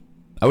fresh.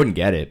 I wouldn't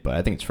get it, but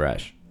I think it's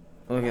fresh.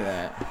 Look at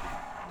that.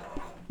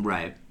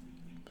 Right.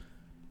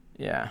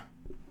 Yeah.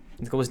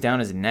 It goes down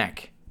his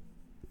neck.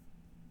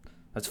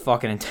 That's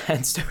fucking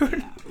intense,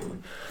 dude.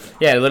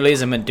 Yeah, it literally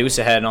is a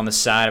Medusa head on the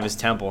side of his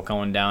temple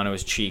going down to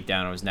his cheek,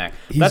 down to his neck.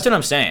 That's what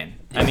I'm saying.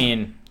 I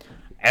mean,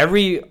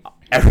 every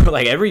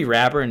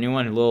rapper, new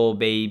one, Lil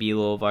Baby,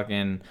 Lil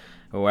fucking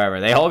whoever,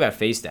 they all got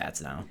face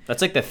tats now.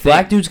 That's like the thing.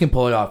 Black dudes can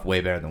pull it off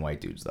way better than white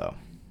dudes, though.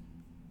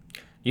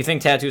 You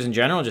think tattoos in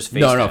general or just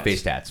face tats? No,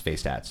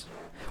 face tats.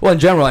 Well, in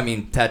general, I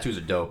mean, tattoos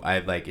are dope.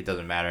 It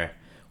doesn't matter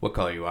what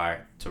color you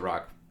are to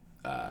rock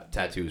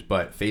tattoos,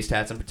 but face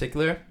tats in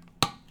particular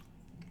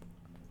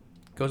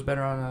goes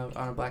better on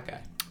a black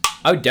guy.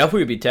 I would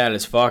definitely be tatted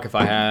as fuck if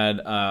I had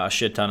a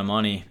shit ton of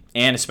money,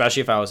 and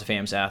especially if I was a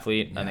famous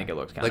athlete. Yeah. I think it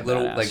looked kind of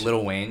badass. Like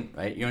Lil Wayne,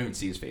 right? You don't even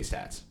see his face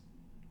tats.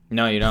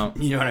 No, you don't.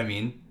 You know what I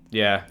mean?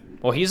 Yeah.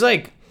 Well, he's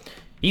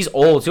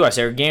old too. I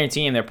say,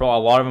 guaranteeing a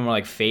lot of them are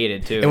like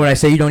faded too. And when I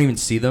say you don't even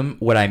see them,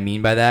 what I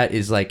mean by that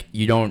is like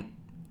you don't.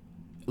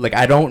 Like,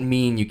 I don't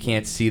mean you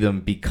can't see them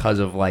because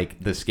of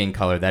like the skin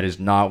color. That is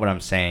not what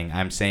I'm saying.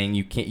 I'm saying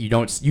you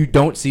don't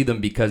see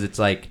them because it's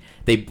like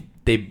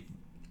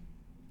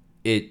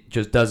it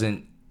just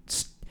doesn't.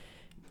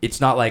 It's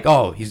not like,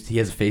 oh, he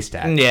has a face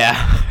tat. Yeah.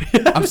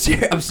 I'm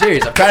serious.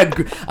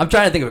 I'm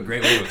trying to think of a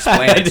great way to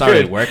explain it. It's not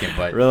really working,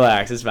 but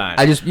relax, it's fine.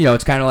 I just,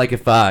 it's kind of like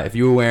if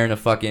you were wearing a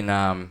fucking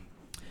a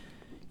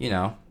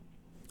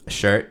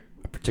shirt,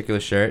 a particular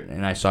shirt,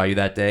 and I saw you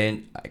that day,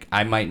 and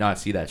I might not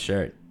see that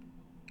shirt.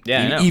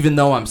 Yeah, I know. Even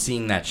though I'm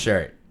seeing that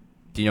shirt.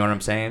 Do you know what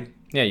I'm saying?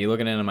 Yeah, you're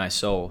looking into my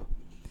soul.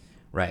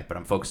 Right, but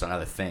I'm focused on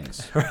other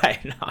things.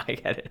 Right, no, I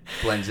get it.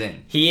 Blends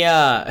in. He,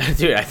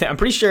 dude, I'm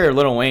pretty sure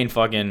Lil Wayne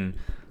fucking,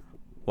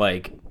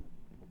 like,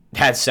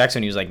 had sex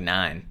when he was, like,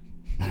 9.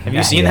 Have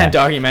you seen that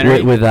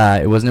documentary?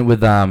 Wasn't it with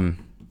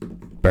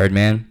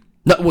Birdman?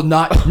 No, well,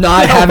 not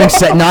having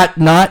sex,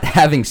 not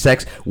having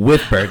sex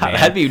with Birdman.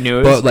 That'd be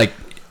news. But, like,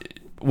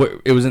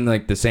 it was in,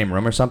 like, the same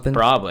room or something?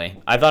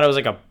 Probably. I thought it was,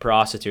 like, a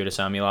prostitute or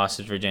something. He lost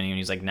his virginity when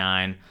he was, like,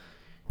 9.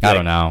 I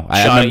don't know.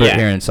 I remember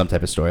hearing some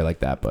type of story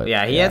like that, but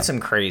yeah, he had some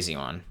crazy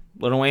one.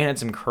 Lil Wayne had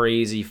some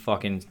crazy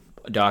fucking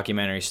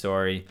documentary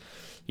story.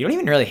 You don't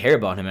even really hear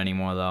about him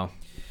anymore, though.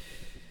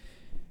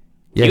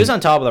 Yeah, he was on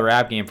top of the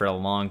rap game for a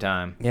long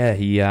time. Yeah,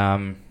 he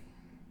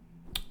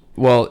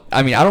well,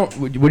 I mean, I don't.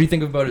 What do you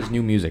think about his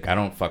new music? I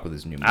don't fuck with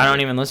his new music. I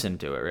don't even listen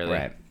to it, really.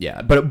 Right.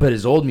 Yeah, but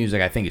his old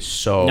music, I think, is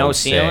so No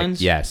sick.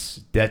 Ceilings? Yes,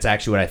 that's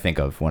actually what I think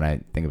of when I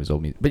think of his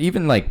old music. But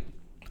even like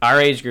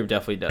our age group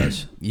definitely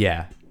does.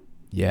 Yeah.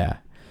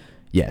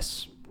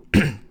 Yes.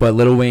 But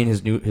Lil Wayne,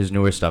 his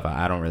newer stuff,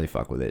 I don't really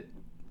fuck with it.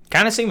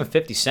 Kind of same with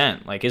 50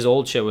 Cent. Like, his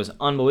old shit was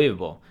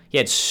unbelievable. He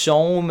had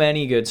so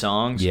many good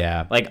songs.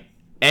 Yeah. Like,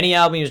 any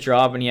album he was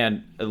dropping, he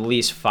had at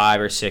least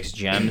 5 or 6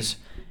 gems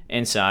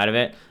inside of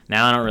it.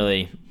 Now I don't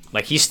really...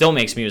 Like, he still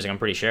makes music, I'm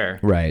pretty sure.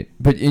 Right.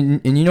 But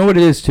and you know what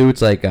it is, too?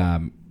 It's like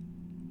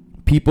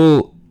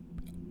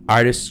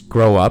artists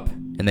grow up,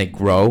 and they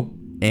grow,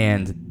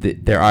 and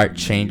their art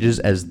changes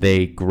as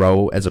they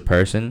grow as a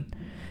person.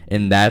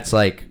 And that's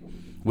like...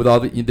 With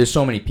all there's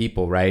so many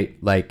people, right?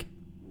 Like,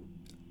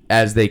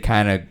 as they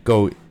kind of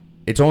go,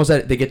 it's almost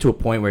that they get to a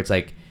point where it's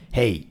like,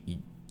 hey,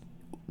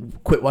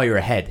 quit while you're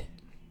ahead,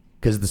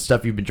 because the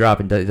stuff you've been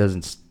dropping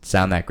doesn't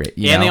sound that great.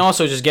 And they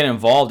also just get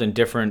involved in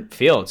different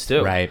fields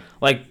too. Right.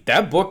 Like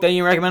that book that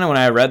you recommended when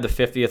I read the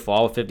 50th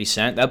Law of 50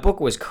 Cent. That book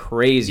was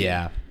crazy.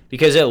 Yeah.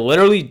 Because it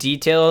literally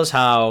details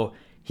how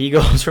he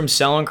goes from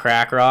selling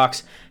crack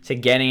rocks to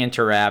getting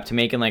into rap to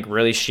making like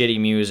really shitty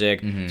music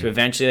to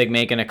eventually like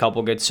making a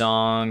couple good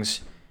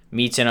songs.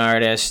 Meets an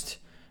artist,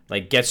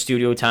 like gets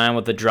studio time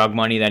with the drug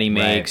money that he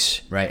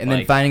makes. Right. And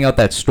then finding out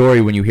that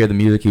story when you hear the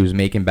music he was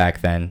making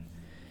back then,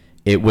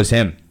 it was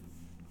him.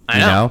 I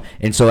know.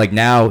 And so like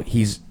now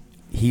he's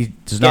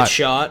not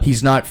shot.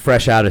 He's not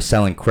fresh out of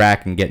selling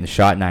crack and getting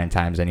shot 9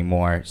 times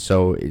anymore.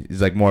 So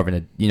it's like more of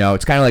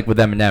it's kind of like with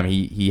Eminem.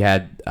 He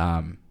had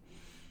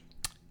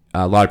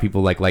a lot of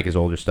people like his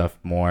older stuff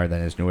more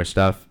than his newer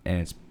stuff,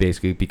 and it's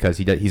basically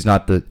because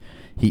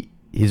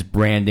his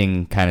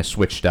branding kind of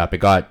switched up.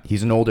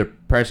 He's an older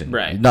person.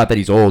 Right. Not that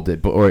he's old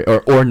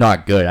or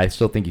not good. I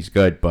still think he's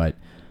good, but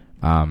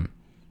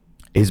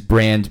his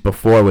brand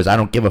before was I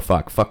don't give a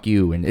fuck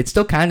you, and it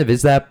still kind of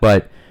is that,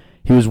 but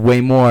he was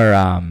way more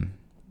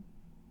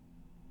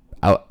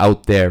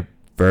out there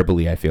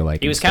verbally, I feel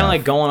like. He was kind of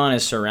like going on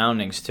his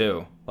surroundings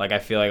too. Like I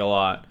feel like a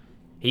lot.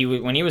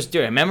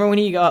 Remember when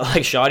he got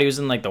like shot, he was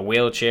in like the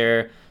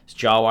wheelchair, his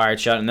jaw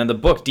wired shut, and then the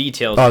book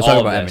details all of this. I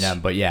was talking about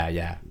Eminem, but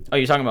yeah. Oh,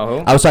 you're talking about who?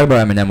 I was talking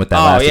about Eminem with that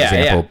last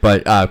example,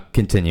 but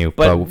continue.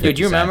 But dude,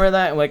 you remember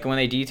that, like when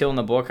they detail in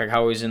the book, like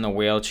how he was in the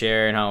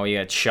wheelchair and how he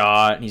got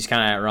shot, and he's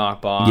kind of at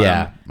rock bottom.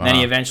 Yeah. And then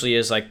he eventually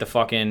is like the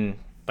fucking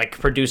like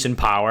producing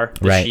Power,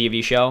 the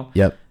TV show.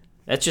 Yep.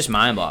 That's just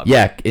mind-boggling.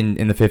 Yeah,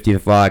 in the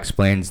 50th Law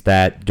explains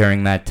that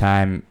during that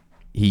time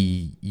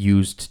it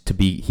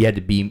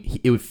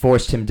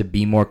forced him to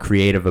be more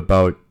creative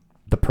about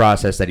the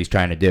process that he's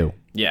trying to do.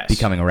 Yes.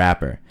 Becoming a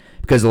rapper.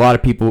 because a lot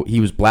of people, he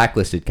was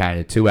blacklisted kind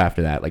of too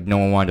after that. Like no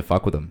one wanted to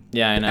fuck with him.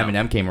 Yeah, I know.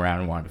 Eminem came around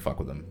and wanted to fuck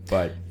with him,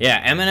 but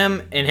yeah,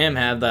 Eminem and him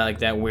had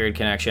that weird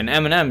connection.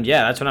 Eminem,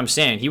 yeah, that's what I'm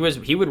saying. He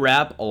would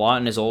rap a lot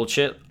in his old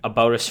shit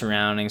about his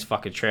surroundings,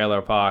 fucking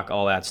trailer park,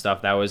 all that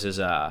stuff. That was his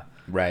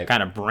right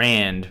kind of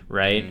brand,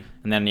 right? Mm-hmm.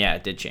 And then yeah,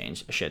 it did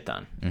change a shit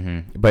ton.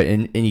 Mm-hmm. But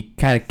and he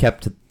kind of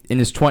kept in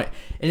his 20.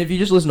 And if you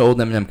just listen to old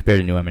Eminem compared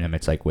to new Eminem,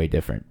 it's like way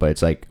different. But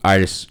it's like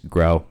artists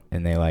grow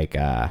and they like.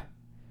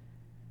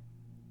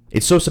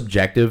 It's so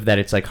subjective that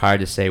it's like hard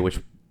to say which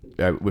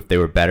if they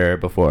were better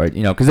before,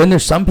 you know. Because then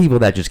there's some people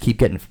that just keep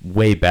getting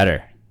way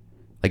better,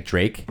 like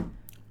Drake.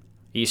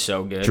 He's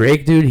so good.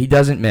 Drake, dude, he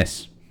doesn't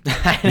miss.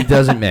 He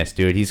doesn't miss,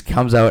 dude. He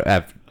comes out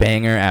after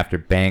banger after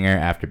banger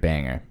after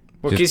banger.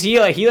 Well, because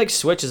he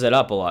switches it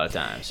up a lot of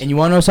times. And you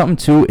want to know something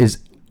too is,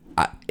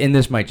 and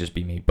this might just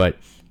be me, but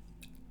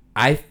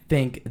I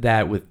think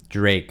that with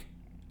Drake,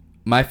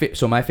 my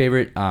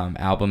favorite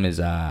album is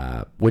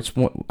which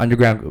one?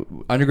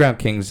 Underground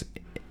Kings,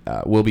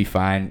 Will Be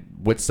Fine.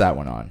 What's that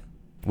one on?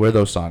 Where are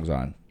those songs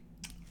on?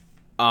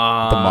 The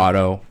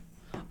Motto.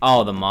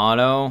 Oh, The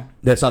Motto.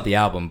 That's not the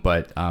album,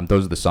 but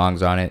those are the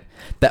songs on it.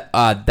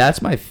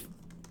 That's my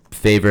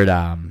favorite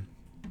album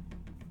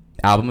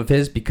of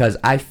his because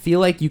I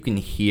feel like you can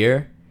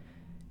hear.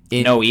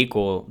 No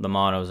Equal. The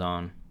Motto's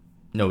on.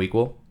 No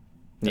Equal.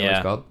 Is that what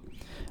it's called?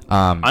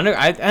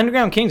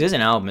 Underground Kings is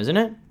an album, isn't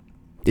it?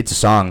 It's a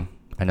song.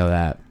 I know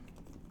that.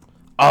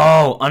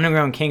 Oh,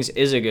 Underground Kings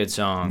is a good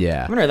song. Yeah.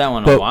 I haven't heard that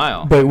one in a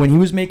while. But when he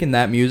was making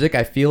that music,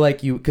 I feel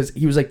like because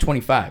he was like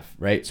 25,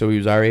 right? So he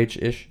was our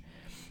age-ish.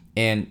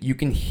 And you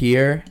can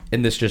hear,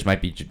 and this just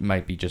might be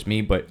just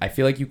me, but I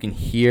feel like you can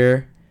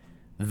hear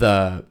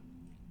the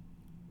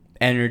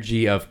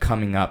energy of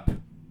coming up.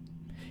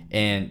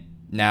 And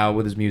now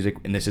with his music,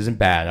 and this isn't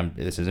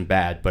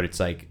bad, but it's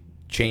like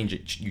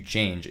you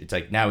change. It's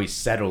like now he's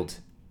settled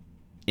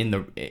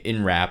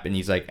in rap, and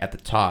he's like at the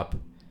top,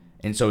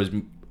 and so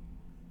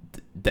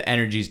the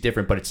energy's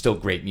different, but it's still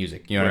great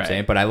music. You know what I'm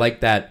saying? But I like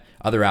that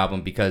other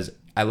album because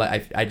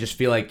I just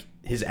feel like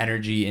his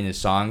energy in his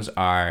songs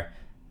are.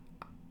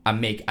 I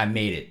made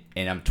it,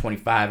 and I'm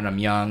 25, and I'm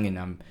young, and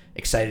I'm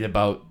excited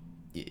about,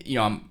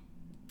 I'm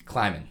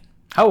climbing.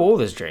 How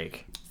old is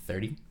Drake?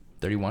 30,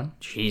 31.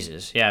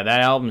 Jesus, yeah, that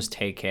album's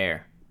Take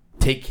Care.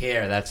 Take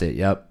Care, that's it.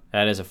 Yep.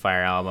 That is a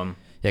fire album.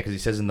 Yeah, because he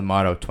says in the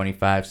motto,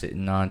 25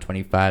 sitting on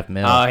 25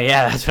 mil. Oh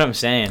yeah, that's what I'm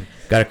saying.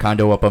 Got a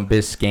condo up on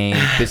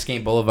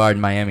Biscayne Boulevard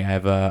in Miami. I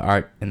have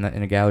art in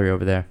a gallery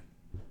over there.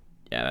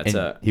 Yeah,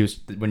 that's he was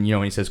when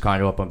he says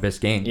condo up on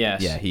Biscayne.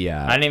 Yes. Yeah, he.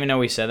 I didn't even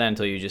know he said that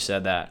until you just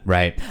said that.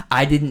 Right.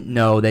 I didn't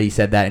know that he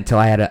said that until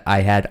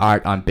I had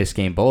art on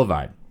Biscayne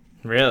Boulevard.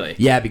 Really?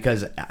 Yeah,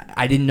 because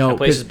I didn't know. That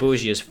place is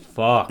bougie as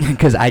fuck.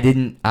 Because I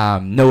didn't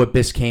know what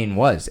Biscayne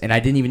was, and I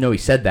didn't even know he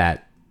said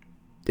that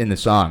in the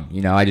song.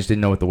 I just didn't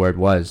know what the word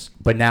was.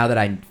 But now that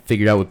I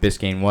figured out what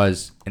Biscayne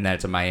was, and that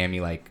it's a Miami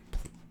like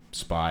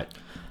spot,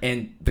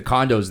 and the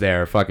condos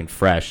there are fucking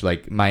fresh.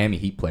 Like Miami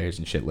Heat players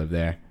and shit live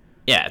there.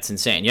 Yeah, it's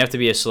insane. You have to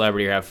be a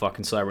celebrity or have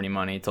fucking celebrity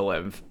money to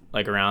live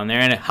like around there.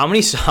 And how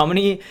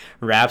many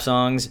rap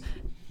songs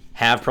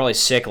have probably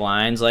sick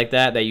lines like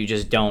that you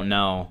just don't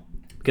know?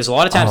 Because a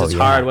lot of times it's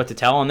hard what to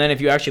tell, and then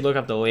if you actually look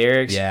up the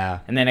lyrics,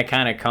 and then it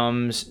kind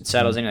of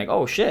settles in, you're like,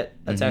 oh shit,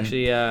 that's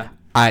actually.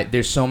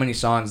 There's so many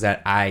songs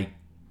that I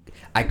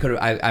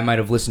might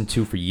have listened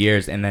to for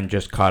years and then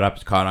just caught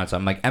on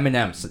something. Like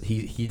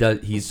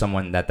Eminem, he's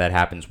someone that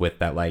happens with,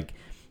 that like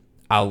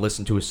I'll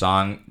listen to a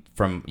song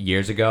from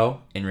years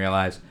ago and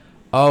realize,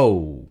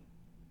 oh,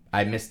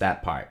 I missed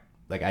that part.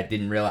 Like I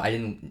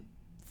didn't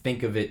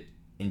think of it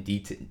in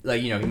detail.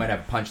 Like, he might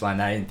have a punchline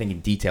that I didn't think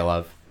in detail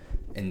of,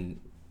 and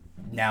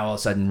now all of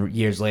a sudden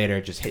years later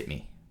it just hit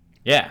me.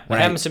 Yeah, it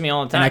happens to me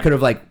all the time. And I could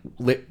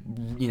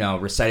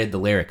have recited the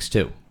lyrics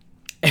too.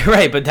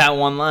 Right, but that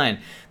one line.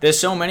 There's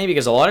so many,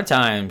 because a lot of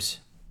times,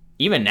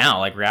 even now,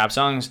 like rap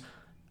songs,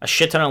 a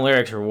shit ton of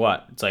lyrics are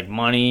what? It's like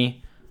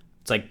money.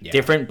 It's like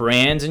different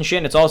brands and shit.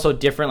 And it's also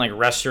different like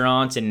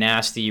restaurants and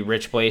nasty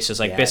rich places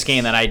like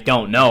Biscayne that I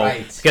don't know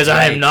because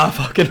I am not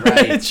fucking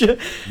rich.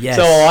 Yes.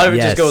 So a lot of it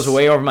just goes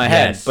way over my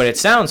head, but it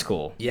sounds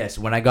cool. Yes.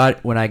 When I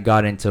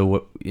got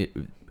into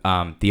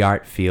the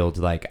art field,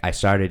 like I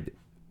started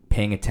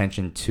paying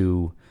attention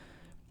to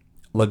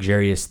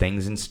luxurious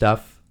things and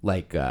stuff,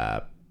 like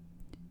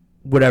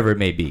whatever it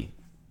may be.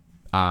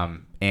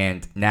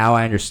 And now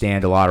I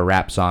understand a lot of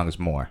rap songs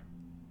more.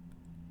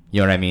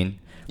 You know what I mean?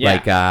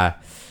 Yeah.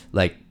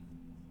 Like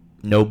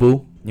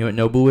Nobu. You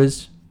know what Nobu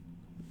is?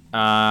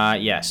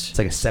 Yes. It's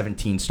like a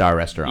 17-star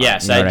restaurant.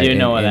 Yes, I do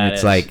know what that is.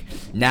 It's like,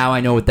 now I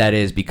know what that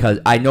is because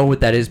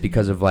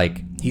of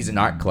like, he's an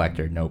art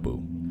collector,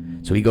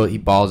 Nobu. So he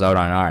balls out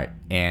on art,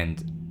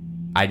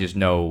 and I just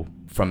know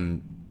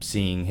from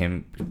seeing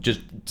him, just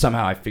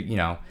somehow I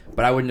figure,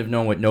 but I wouldn't have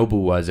known what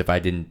Nobu was if I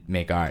didn't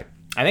make art.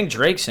 I think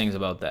Drake sings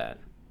about that.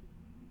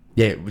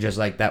 Yeah, just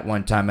like that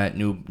one time at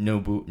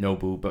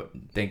Nobu, but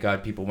thank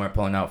God people weren't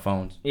pulling out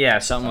phones. Yeah,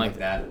 something like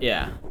that.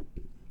 Yeah.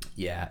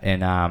 Yeah,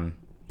 and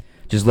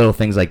just little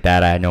things like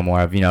that I know more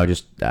of,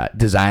 just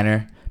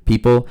designer.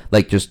 people,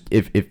 like just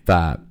if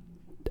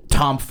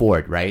Tom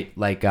Ford, right?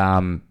 Like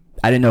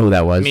I didn't know who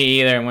that was.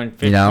 Me either.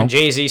 When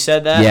Jay-Z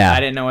said that, I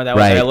didn't know what that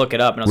was. I look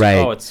it up and I was like,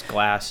 oh, it's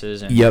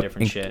glasses and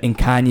different shit. And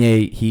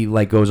Kanye, he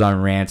like goes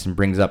on rants and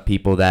brings up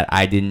people that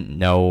I didn't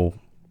know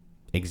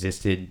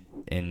existed,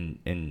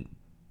 and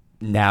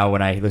now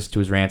when I listen to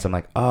his rants, I'm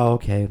like, oh,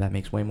 okay, that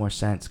makes way more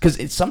sense. Because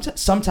it's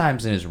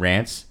sometimes in his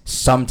rants,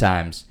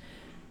 sometimes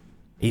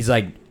he's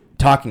like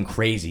talking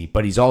crazy,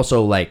 but he's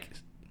also like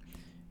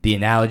the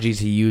analogies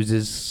he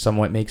uses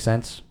somewhat make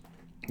sense.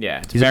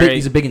 Yeah,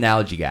 he's a big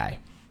analogy guy.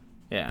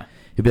 Yeah.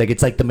 He'd be like,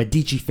 it's like the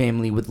Medici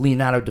family with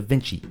Leonardo da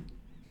Vinci.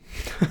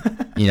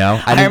 You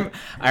know?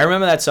 I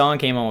remember that song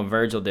came on with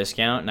Virgil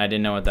Discount, and I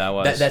didn't know what that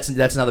was.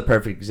 That's another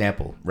perfect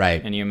example,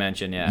 right? And you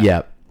mentioned,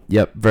 yeah.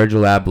 Yep.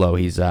 Virgil Abloh.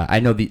 He's I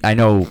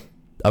know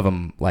of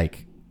him,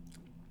 like,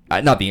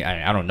 I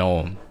don't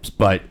know him,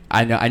 but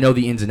I know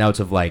the ins and outs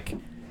of like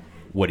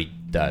what he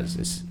does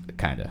is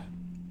kind of.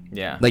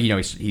 Yeah. Like, you know,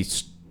 he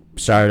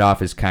started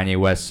off as Kanye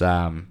West's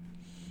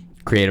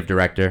creative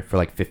director for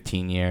like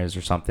 15 years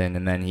or something,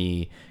 and then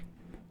he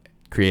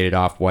created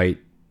Off-White,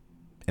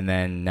 and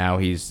then now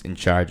he's in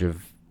charge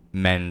of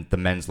the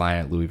men's line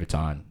at Louis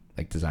Vuitton,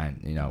 like design,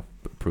 you know,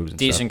 proves and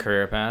decent stuff.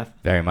 career path.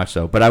 Very much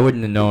so, but I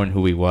wouldn't have known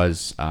who he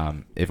was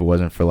if it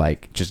wasn't for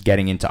like just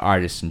getting into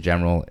artists in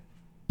general,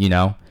 you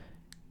know,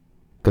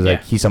 because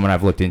like he's someone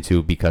I've looked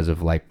into because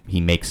of like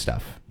he makes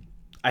stuff.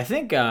 I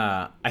think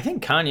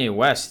Kanye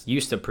West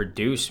used to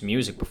produce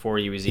music before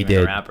he was even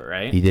a rapper,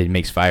 right? He did.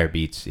 Makes fire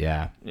beats,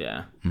 yeah.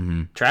 Yeah.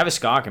 Mm-hmm. Travis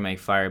Scott can make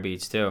fire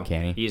beats too.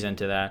 Can he? He's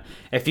into that.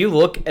 If you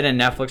look at a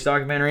Netflix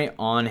documentary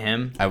on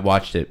him, I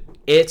watched it.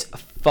 It's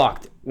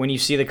fucked. When you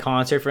see the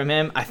concert from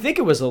him, I think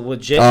it was a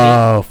legit.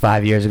 Oh,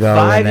 5 years ago.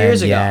 5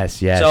 years ago. Yes.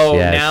 So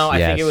now I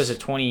think it was a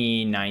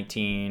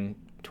 2018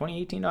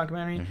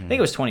 documentary. Mm-hmm. I think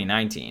it was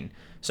 2019.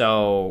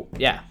 So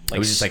yeah, like, it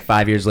was just like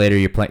 5 years later.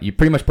 You're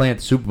pretty much playing at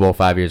the Super Bowl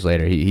 5 years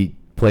later. He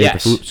played at the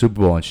Super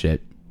Bowl and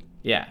shit.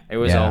 Yeah, it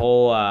was a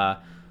whole.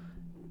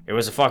 It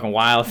was a fucking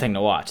wild thing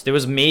to watch. There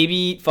was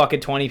maybe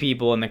fucking 20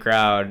 people in the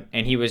crowd,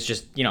 and he was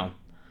just, you know,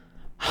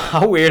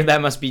 how weird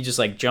that must be, just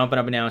like jumping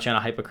up and down trying to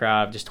hype a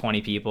crowd of just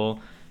 20 people,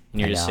 and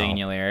you're just singing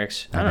your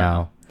lyrics.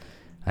 I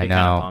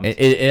know.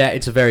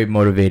 It's a very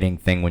motivating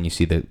thing when you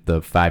see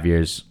the 5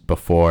 years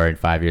before and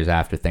 5 years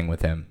after thing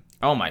with him.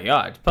 Oh my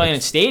God, playing in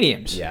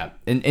stadiums. Yeah,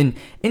 and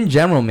in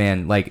general,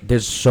 man, like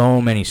there's so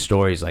many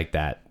stories like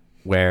that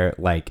where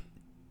like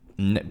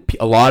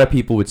a lot of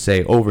people would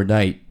say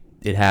overnight.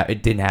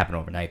 It didn't happen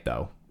overnight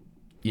though.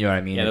 You know what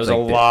I mean? Yeah, there's like a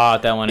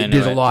lot that went into it.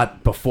 There's a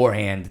lot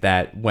beforehand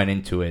that went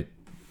into it.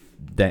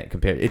 That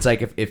compared, it's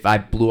like if I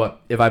blew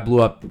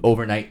up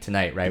overnight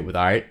tonight, right, with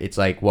art, it's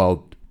like,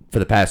 well, for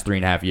the past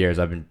 3.5 years,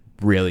 I've been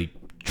really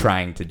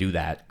trying to do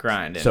that.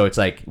 Grinding. So it's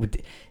like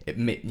it,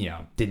 you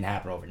know, didn't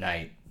happen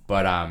overnight.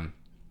 But I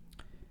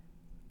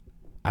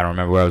don't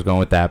remember where I was going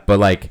with that. But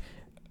like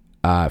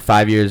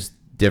 5 years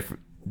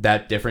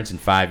that difference in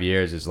 5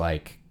 years is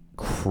like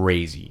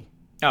crazy.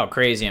 Oh,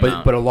 crazy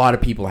amount. But a lot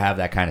of people have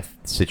that kind of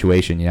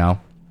situation, you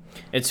know.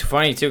 It's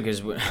funny too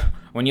because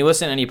when you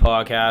listen to any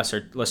podcast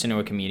or listen to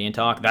a comedian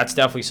talk, that's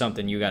definitely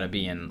something you got to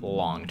be in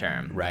long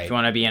term. Right. If you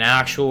want to be an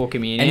actual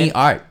comedian. Any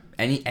art,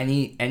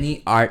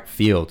 any art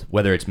field,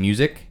 whether it's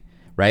music,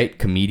 right,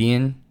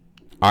 comedian,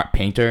 art,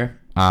 painter,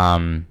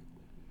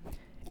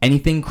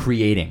 anything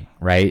creating,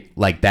 right?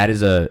 Like that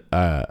is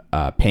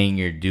a paying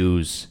your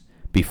dues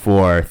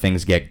before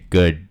things get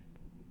good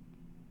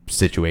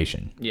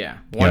situation. Yeah.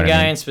 One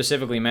guy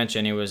specifically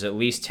mentioned it was at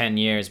least 10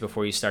 years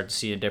before you start to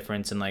see a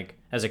difference in like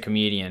as a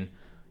comedian,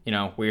 you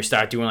know, where you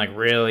start doing like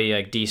really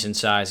like decent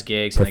sized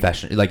gigs.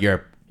 Professional. Like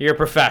you're a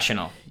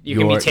professional. You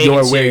can be taken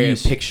serious. You're where you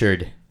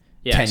pictured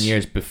 10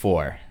 years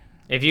before.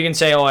 If you can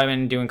say, oh, I've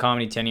been doing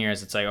comedy 10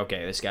 years, it's like,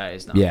 okay, this guy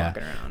is not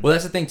fucking around. Well,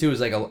 that's the thing, too, is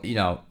like, you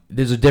know,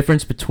 there's a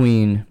difference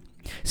between...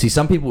 See,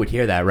 some people would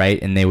hear that,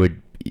 right? And they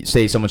would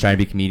say someone's trying to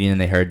be a comedian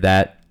and they heard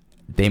that.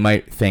 They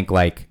might think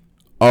like,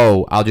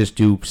 oh, I'll just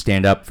do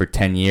stand-up for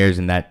 10 years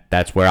and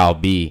that's where I'll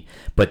be.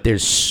 But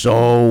there's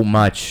so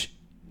much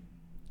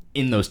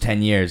in those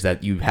 10 years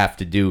that you have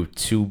to do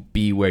to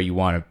be where you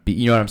want to be.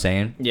 You know what I'm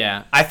saying?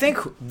 Yeah. I think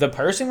the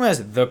person who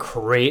has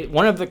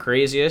one of the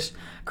craziest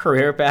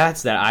career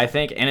paths that I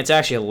think, and it's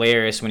actually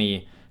hilarious when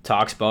he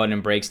talks about it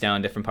and breaks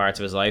down different parts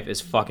of his life,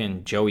 is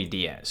fucking Joey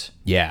Diaz.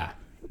 Yeah.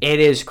 It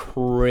is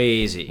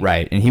crazy.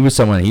 Right. And he was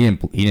someone, he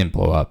didn't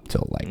blow up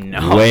till like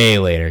way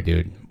later,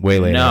 dude. Way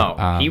later.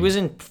 No. He was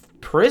in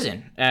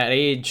prison at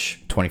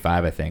age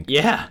 25, I think.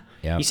 Yeah.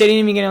 Yep. He said he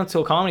didn't even get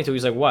into comedy until he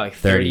was like, what, like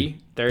 30,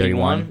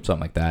 31?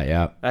 Something like that,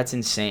 yeah. That's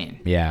insane.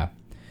 Yeah.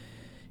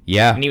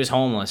 Yeah. And he was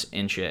homeless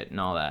and shit and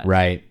all that.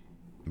 Right.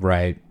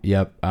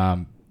 Yep.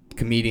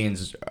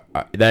 Comedians,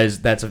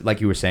 that's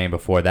like you were saying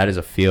before, that is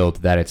a field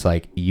that it's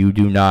like you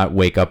do not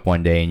wake up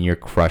one day and you're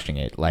crushing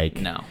it. Like,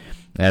 no.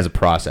 As a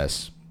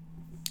process.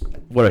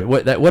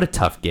 What a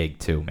tough gig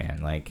too, man.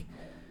 Like,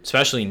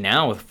 especially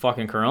now with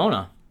fucking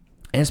Corona.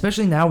 And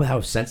especially now with how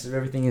sensitive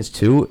everything is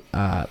too.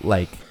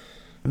 Like,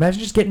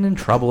 imagine just getting in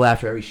trouble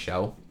after every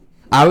show.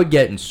 I would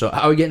get in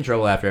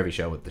trouble after every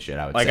show with the shit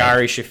I would Like say.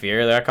 Ari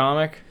Shaffir, that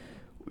comic.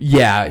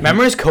 Yeah.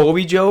 Remember his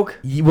Kobe joke?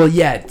 Well,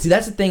 yeah. See,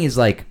 that's the thing is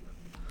like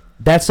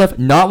that stuff.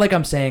 Not like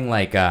I'm saying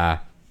like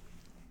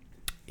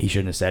he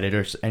shouldn't have said it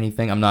or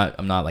anything. I'm not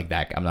like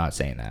that. I'm not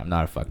saying that. I'm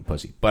not a fucking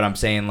pussy. But I'm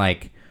saying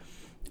like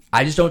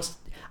I just don't.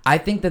 I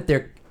think that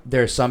there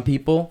are some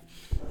people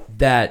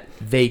that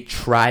they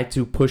try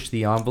to push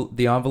the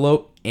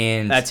envelope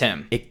and that's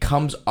him. It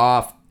comes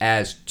off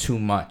as too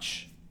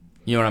much.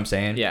 You know what I'm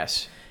saying?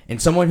 Yes.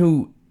 And someone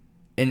who,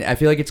 and I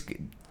feel like it's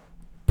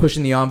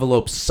pushing the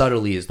envelope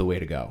subtly is the way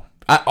to go.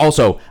 I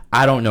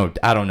don't know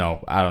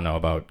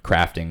about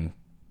crafting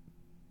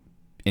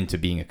into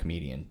being a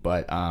comedian,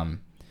 but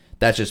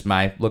that's just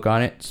my look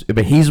on it.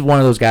 But he's one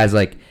of those guys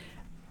like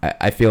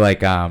I feel like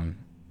kind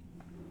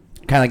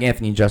of like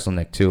Anthony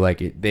Jeselnik too.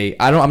 Like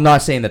I'm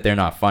not saying that they're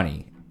not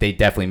funny. They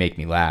definitely make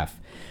me laugh,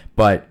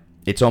 but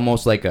it's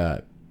almost like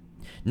a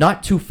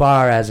not too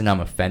far as in I'm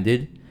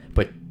offended,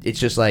 but it's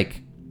just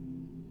like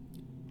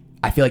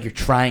I feel like you're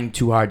trying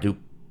too hard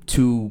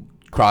to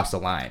cross the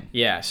line.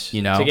 Yes.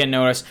 You know? To get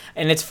noticed.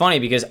 And it's funny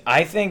because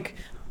I think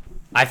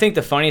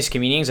the funniest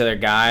comedians are the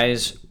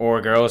guys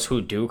or girls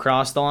who do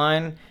cross the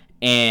line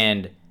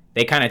and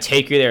they kind of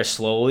take you there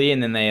slowly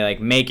and then they like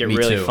make it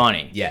really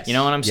funny. Yes. You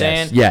know what I'm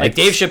saying? Yeah. Like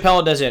Dave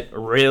Chappelle does it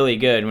really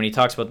good when he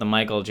talks about the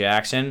Michael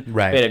Jackson.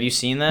 Right. Wait, have you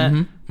seen that?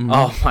 Mm-hmm. Mm-hmm.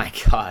 Oh my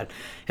God.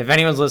 If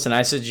anyone's listening,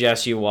 I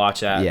suggest you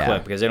watch that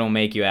clip because it'll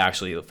make you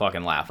actually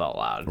fucking laugh out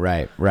loud.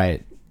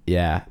 Right.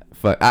 Yeah.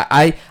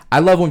 I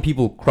love when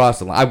people cross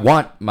the line. I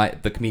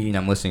want the comedian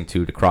I'm listening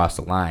to cross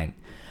the line,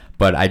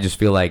 but I just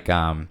feel like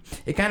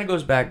it kind of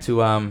goes back to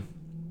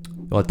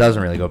well, it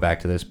doesn't really go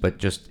back to this, but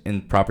just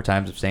in proper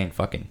times of saying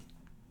fucking.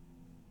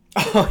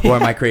 Oh, yeah. Or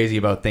am I crazy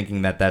about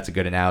thinking that that's a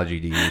good analogy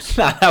to use?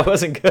 Nah, that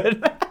wasn't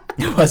good.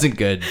 It wasn't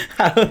good.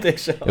 I don't think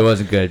so. It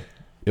wasn't good.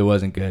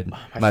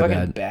 My fucking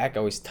bad. back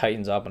always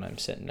tightens up when I'm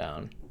sitting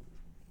down.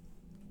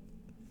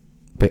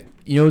 But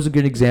you know, it's a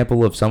good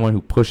example of someone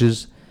who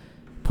pushes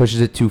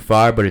it too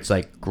far, but it's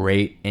like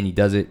great, and he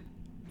does it.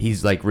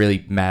 He's like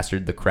really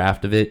mastered the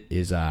craft of it.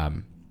 Is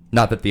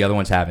not that the other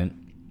ones haven't.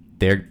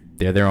 They're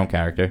their own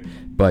character,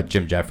 but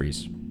Jim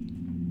Jeffries.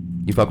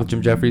 You fuck with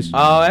Jim Jeffries?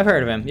 Oh, I've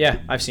heard of him. Yeah,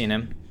 I've seen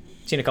him.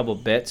 Seen a couple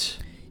of bits.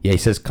 Yeah, he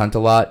says cunt a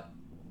lot,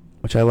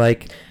 which I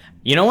like.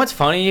 You know what's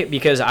funny?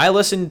 Because I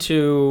listen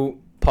to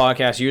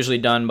podcasts usually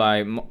done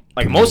by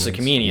like most of the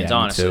comedians,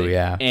 honestly. Me too,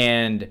 yeah.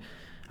 And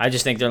I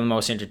just think they're the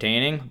most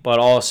entertaining. But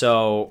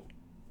also,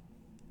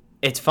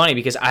 it's funny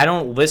because I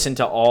don't listen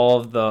to all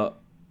of the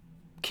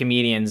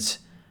comedians'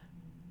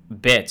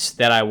 bits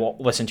that I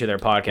listen to their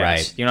podcasts.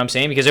 Right. You know what I'm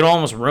saying? Because it'll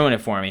almost ruin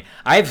it for me.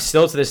 I've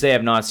still to this day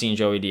have not seen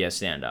Joey Diaz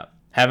stand up.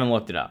 Haven't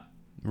looked it up.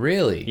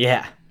 Really?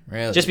 Yeah.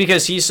 Really? Just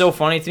because he's so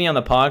funny to me on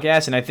the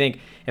podcast, and I think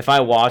if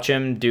I watch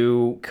him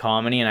do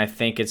comedy and I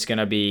think it's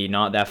gonna be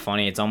not that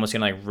funny, it's almost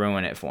gonna like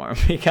ruin it for him.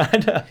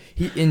 Kinda.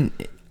 Because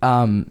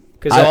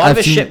a lot of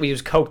his shit he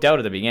was coked out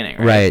at the beginning,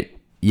 right? Right.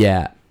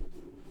 Yeah.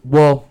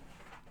 Well,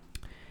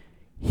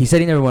 he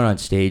said he never went on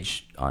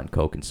stage on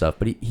coke and stuff,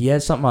 but he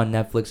has something on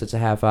Netflix that's a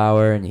half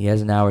hour, and he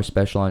has an hour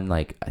special on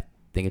like I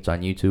think it's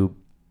on YouTube.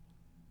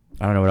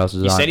 I don't know what else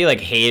is on. He said he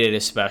like hated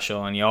his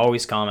special, and he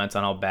always comments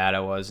on how bad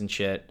it was and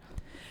shit.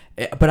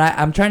 But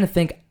I'm trying to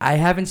think. I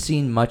haven't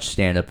seen much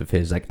stand-up of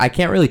his. Like, I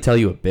can't really tell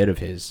you a bit of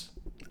his.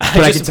 But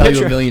I can tell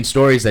you a million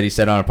stories that he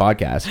said on a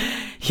podcast.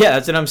 Yeah,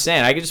 that's what I'm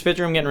saying. I could just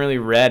picture him getting really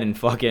red and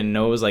fucking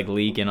nose like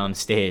leaking on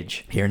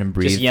stage. Hearing him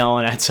breathe. Just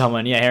yelling at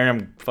someone. Yeah, hearing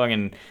him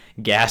fucking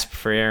gasp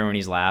for air when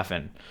he's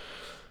laughing.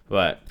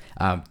 But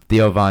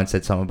Theo Von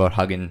said something about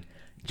hugging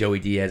Joey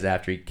Diaz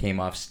after he came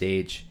off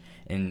stage.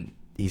 And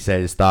he said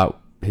his thought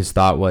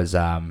was,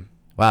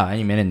 wow,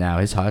 any minute now,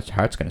 his heart's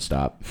going to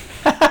stop.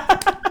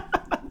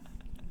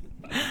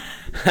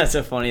 That's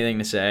a funny thing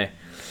to say.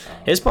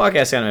 His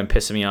podcast kind of been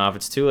pissing me off.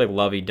 It's too like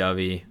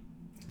lovey-dovey.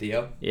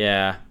 Theo?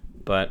 Yeah,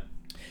 but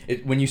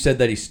when you said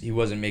that he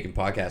wasn't making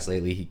podcasts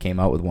lately, he came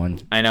out with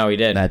one. I know he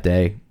did that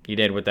day. He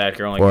did with that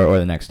girl, like, or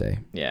the next day.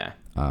 Yeah.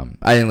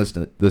 I didn't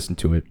listen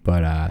to it,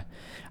 but I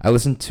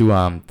listened to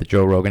the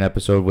Joe Rogan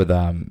episode with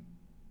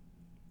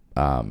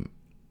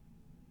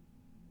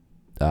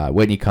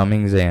Whitney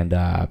Cummings and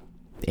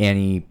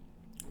Annie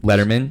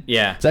Letterman.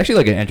 Yeah. It's actually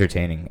like an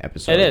entertaining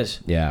episode. It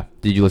is. Yeah.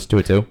 Did you listen to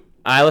it too?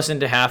 I listened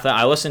to half that.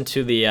 I listened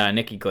to the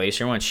Nikki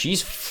Glaser one.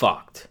 She's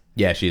fucked.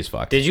 Yeah, she is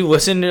fucked. Did you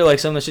listen to like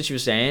some of the shit she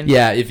was saying?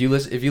 Yeah, if you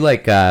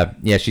like,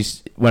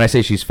 she's, when I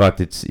say she's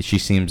fucked, she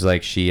seems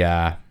like she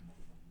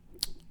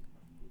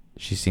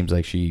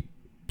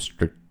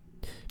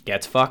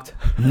gets fucked.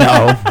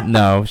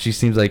 No, she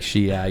seems like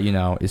she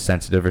is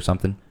sensitive or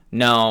something.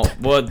 No,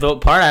 well, the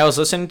part I was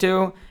listening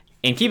to,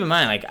 and keep in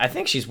mind, like, I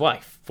think she's what,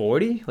 like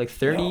 40, like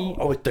 30,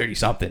 30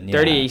 something, yeah.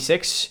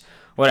 36,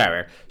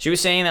 whatever. She was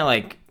saying that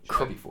like.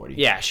 Could be 40.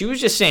 Yeah, she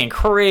was just saying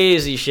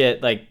crazy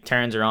shit, like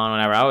turns her on,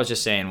 whatever. I was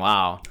just saying,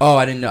 wow. Oh,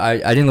 I didn't know. I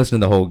didn't listen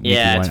to the whole. Nikki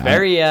yeah, it's one.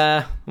 very.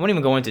 I won't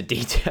even go into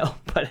detail,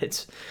 but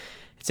it's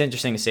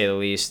interesting to say the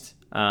least.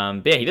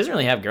 But yeah, he doesn't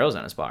really have girls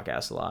on his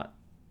podcast a lot,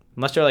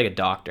 unless they're like a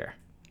doctor.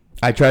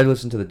 I tried to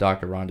listen to the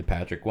Dr. Rhonda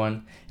Patrick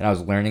one, and I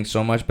was learning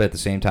so much, but at the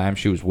same time,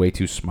 she was way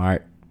too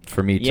smart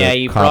for me to comprehend.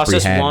 Yeah, you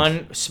process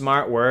one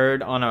smart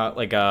word on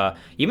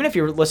even if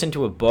you listen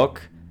to a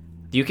book,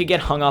 you could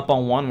get hung up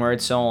on one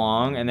word so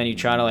long, and then you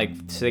try to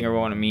think of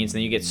what it means, and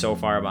then you get so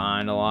far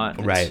behind a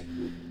lot. Right.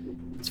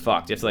 It's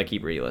fucked. You have to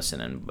keep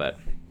re-listening, but...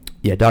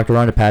 Yeah, Dr.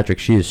 Rhonda Patrick,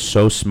 she is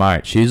so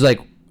smart. She's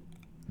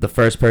the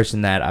first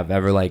person that I've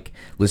ever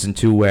listened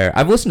to where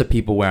I've listened to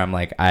people where I'm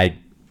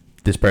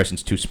this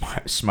person's too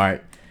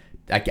smart.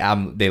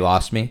 They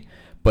lost me,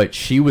 but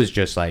she was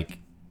just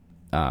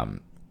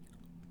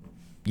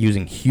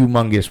using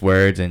humongous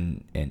words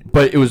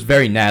but it was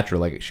very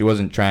natural. She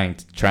wasn't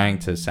trying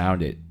to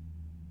sound it,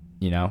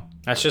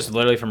 That's just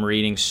literally from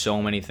reading so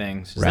many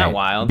things. Isn't that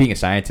wild? Being a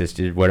scientist,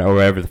 or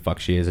whatever the fuck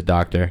she is, a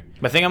doctor.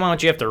 But think about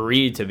what you have to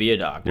read to be a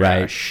doctor.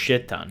 Right. A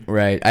shit ton.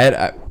 Right.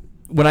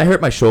 When I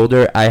hurt my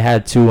shoulder, I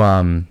had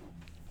to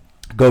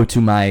go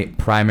to my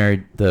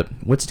primary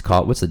what's it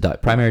called? What's the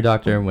primary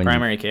doctor?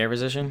 Primary care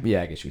physician?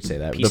 Yeah, I guguess you could say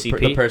that. PCP?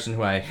 The person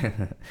who I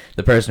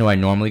the person who I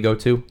normally go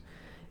to,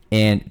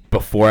 and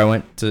before I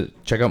went to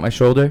check out my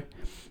shoulder,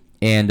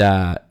 and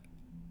I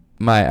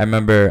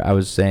remember I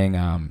was saying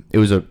it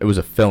was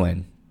a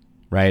fill-in,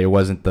 right? It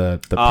wasn't the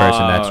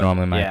person that's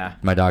normally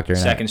my doctor.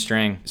 And second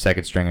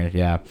stringer,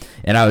 yeah.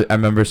 And I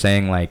remember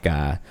saying what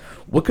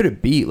could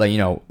it be?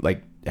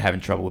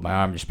 Having trouble with my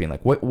arm, just being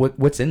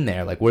what's in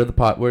there? What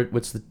are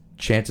what's the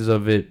chances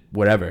of it,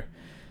 whatever.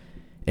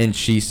 And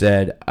she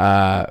said,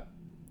 to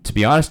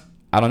be honest,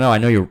 I don't know. I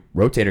know your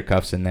rotator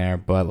cuff's in there,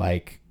 but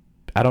I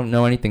don't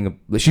know anything.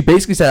 She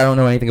basically said I don't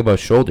know anything about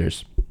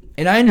shoulders.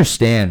 And I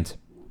understand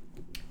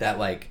that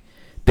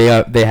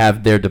they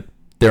have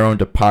their own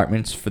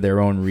departments for their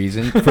own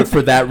reason.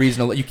 For that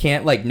reason, you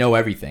can't know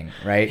everything,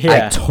 right?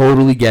 Yeah. I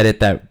totally get it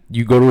that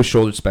you go to a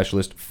shoulder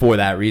specialist for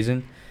that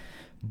reason.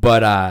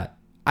 But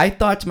I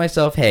thought to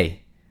myself,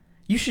 hey,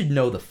 you should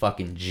know the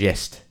fucking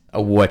gist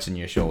of what's in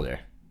your shoulder.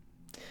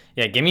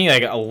 Yeah, give me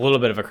a little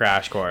bit of a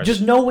crash course. Just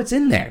know what's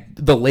in there.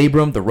 The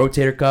labrum, the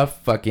rotator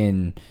cuff,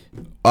 fucking,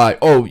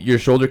 your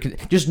shoulder.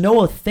 Just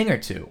know a thing or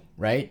two,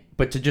 right?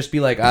 But to just be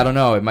I don't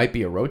know, it might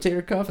be a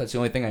rotator cuff. That's the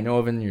only thing I know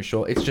of in your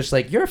shoulder. It's just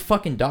you're a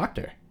fucking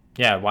doctor.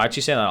 Yeah, why'd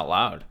you say that out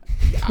loud?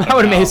 I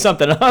would have made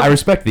something up. I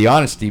respect the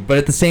honesty, but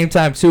at the same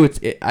time too,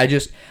 I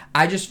just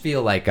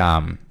feel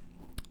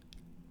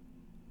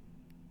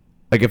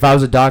if I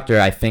was a doctor,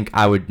 I think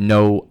I would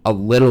know a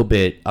little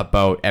bit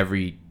about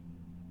every,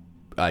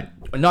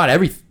 not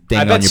everything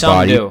on your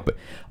body. Do. But,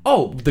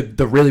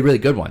 the really, really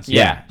good ones.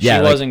 Yeah. She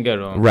wasn't good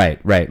with them. Right.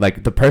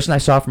 The person I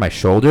saw for my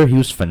shoulder, he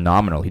was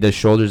phenomenal. He does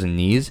shoulders and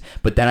knees.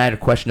 But then I had a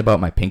question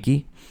about my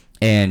pinky,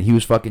 and he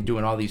was fucking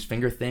doing all these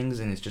finger things,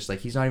 and it's just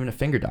he's not even a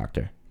finger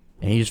doctor.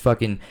 And he just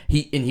fucking,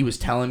 he was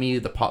telling me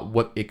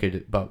what it could,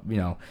 about,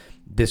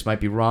 this might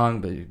be wrong,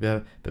 but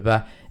blah, blah,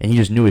 blah, and he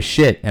just knew his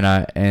shit,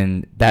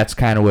 and that's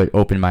kind of what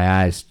opened my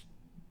eyes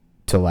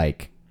to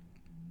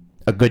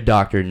a good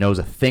doctor knows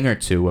a thing or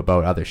two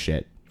about other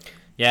shit.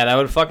 Yeah, that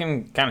would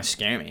fucking kind of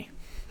scare me.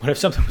 What if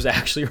something was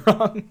actually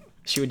wrong?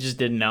 She just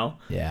didn't know.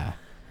 Yeah.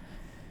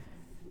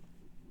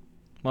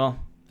 Well,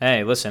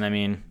 hey,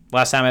 listen,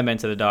 last time I've been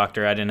to the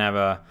doctor, I didn't have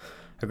a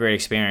great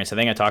experience. I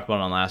think I talked about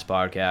it on the last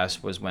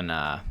podcast, was when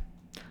I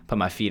put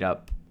my feet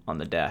up on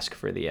the desk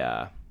for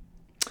the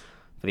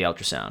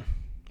ultrasound.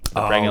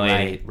 The pregnant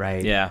lady.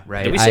 Right. Yeah.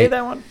 Right. Did we say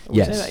that one? Did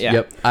yes. Yeah.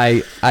 Yep.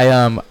 I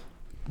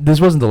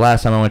this wasn't the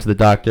last time I went to the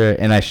doctor,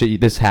 and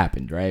this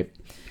happened, right?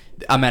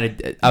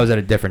 I was at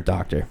a different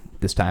doctor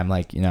this time,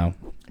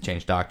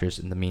 changed doctors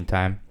in the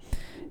meantime.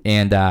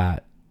 And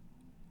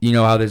you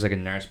know how there's a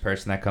nurse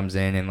person that comes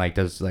in and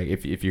does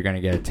if you're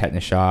gonna get a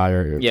tetanus shot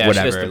or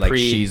whatever,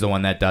 she's the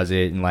one that does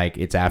it, and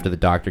it's after the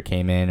doctor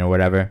came in or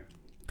whatever.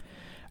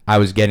 I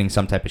was getting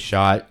some type of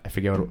shot. I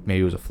forget what,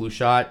 maybe it was a flu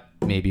shot.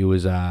 Maybe it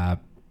was I'm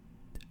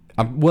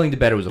willing to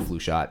bet it was a flu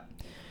shot.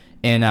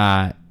 And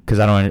cuz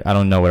I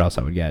don't know what else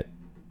I would get.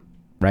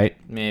 Right?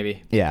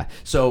 Maybe. Yeah.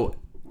 So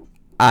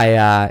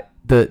I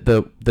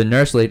the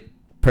nurse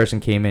person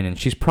came in, and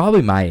she's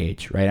probably my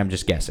age, right? I'm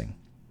just guessing.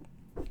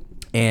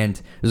 And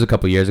this was a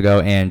couple years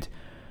ago, and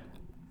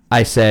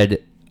I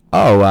said,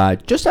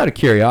 just out of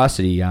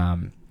curiosity,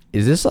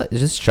 is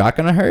this shot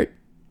gonna hurt?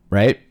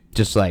 Right?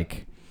 Just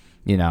just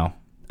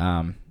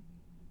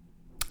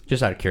out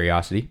of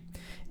curiosity.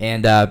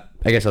 And I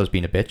guess I was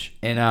being a bitch.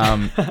 And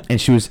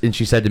and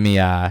she said to me,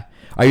 are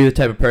you the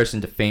type of person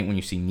to faint when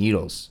you see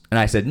needles? And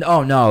I said,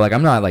 no,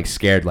 I'm not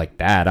scared like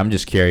that. I'm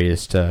just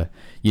curious to,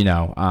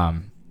 if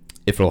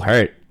it'll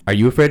hurt. Are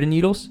you afraid of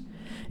needles?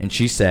 And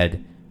she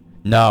said,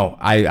 no,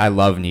 I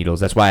love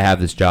needles. That's why I have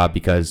this job,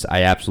 because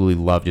I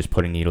absolutely love just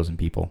putting needles in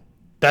people.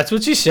 That's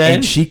what she said?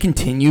 And she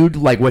continued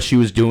what she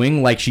was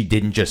doing, she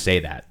didn't just say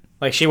that.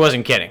 She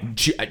wasn't kidding.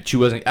 She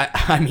wasn't.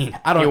 I don't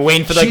know. You're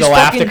waiting for the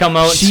laugh to come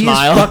out and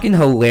smile? She's fucking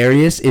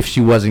hilarious if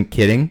she wasn't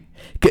kidding.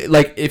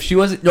 If she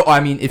wasn't. No,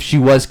 if she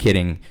was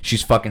kidding,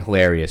 she's fucking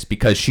hilarious,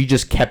 because she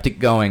just kept it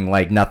going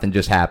nothing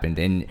just happened.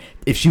 And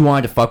if she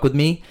wanted to fuck with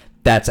me,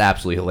 that's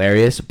absolutely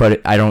hilarious. But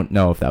I don't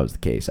know if that was the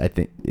case. I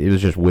think it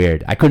was just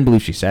weird. I couldn't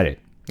believe she said it.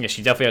 Yeah,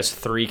 she definitely has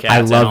 3 cats. I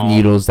at love home.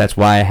 needles. That's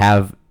why I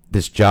have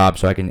this job,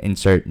 so I can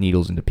insert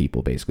needles into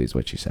people, basically, is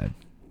what she said.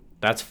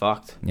 That's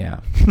fucked. Yeah.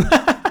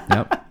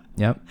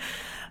 Yep.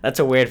 That's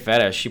a weird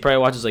fetish. She probably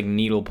watches like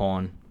needle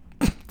porn.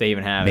 They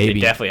even have it. Maybe. They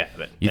definitely have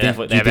it. You They think,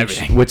 have, you they have think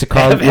everything. what's it They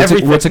have called?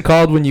 everything. What's it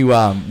called when you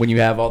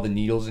have all the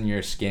needles in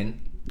your skin?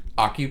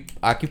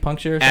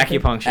 Acupuncture? Or something?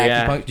 Acupuncture,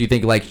 yeah. Do you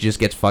think like she just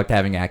gets fucked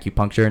having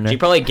acupuncture in there? She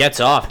probably gets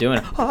off doing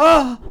it.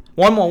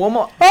 One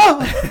more.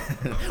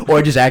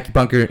 Or just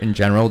acupuncture in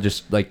general,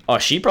 just like. Oh,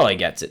 she probably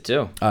gets it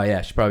too. Oh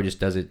yeah, she probably just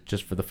does it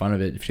just for the fun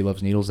of it. If she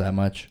loves needles that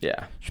much,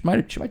 Yeah. she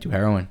might do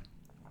heroin.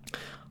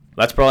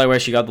 That's probably where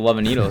she got the love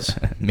of needles.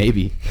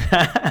 Maybe.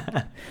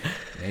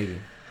 Maybe.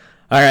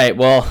 All right.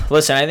 Well,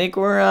 listen. I think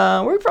we're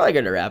probably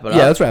good to wrap it up.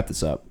 Yeah, let's wrap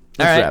this up.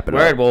 Wrap it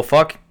up. Well,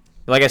 fuck.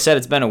 Like I said,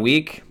 it's been a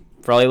week.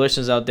 For all you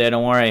listeners out there,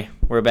 don't worry.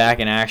 We're back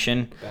in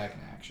action.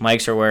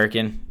 Mics are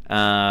working.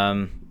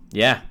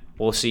 Yeah.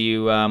 We'll see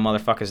you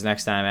motherfuckers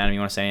next time. Adam, you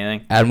want to say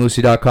anything?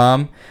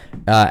 AdamLucy.com.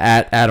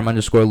 At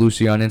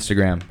Adam_Lucy on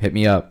Instagram. Hit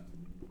me up.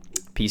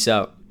 Peace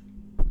out.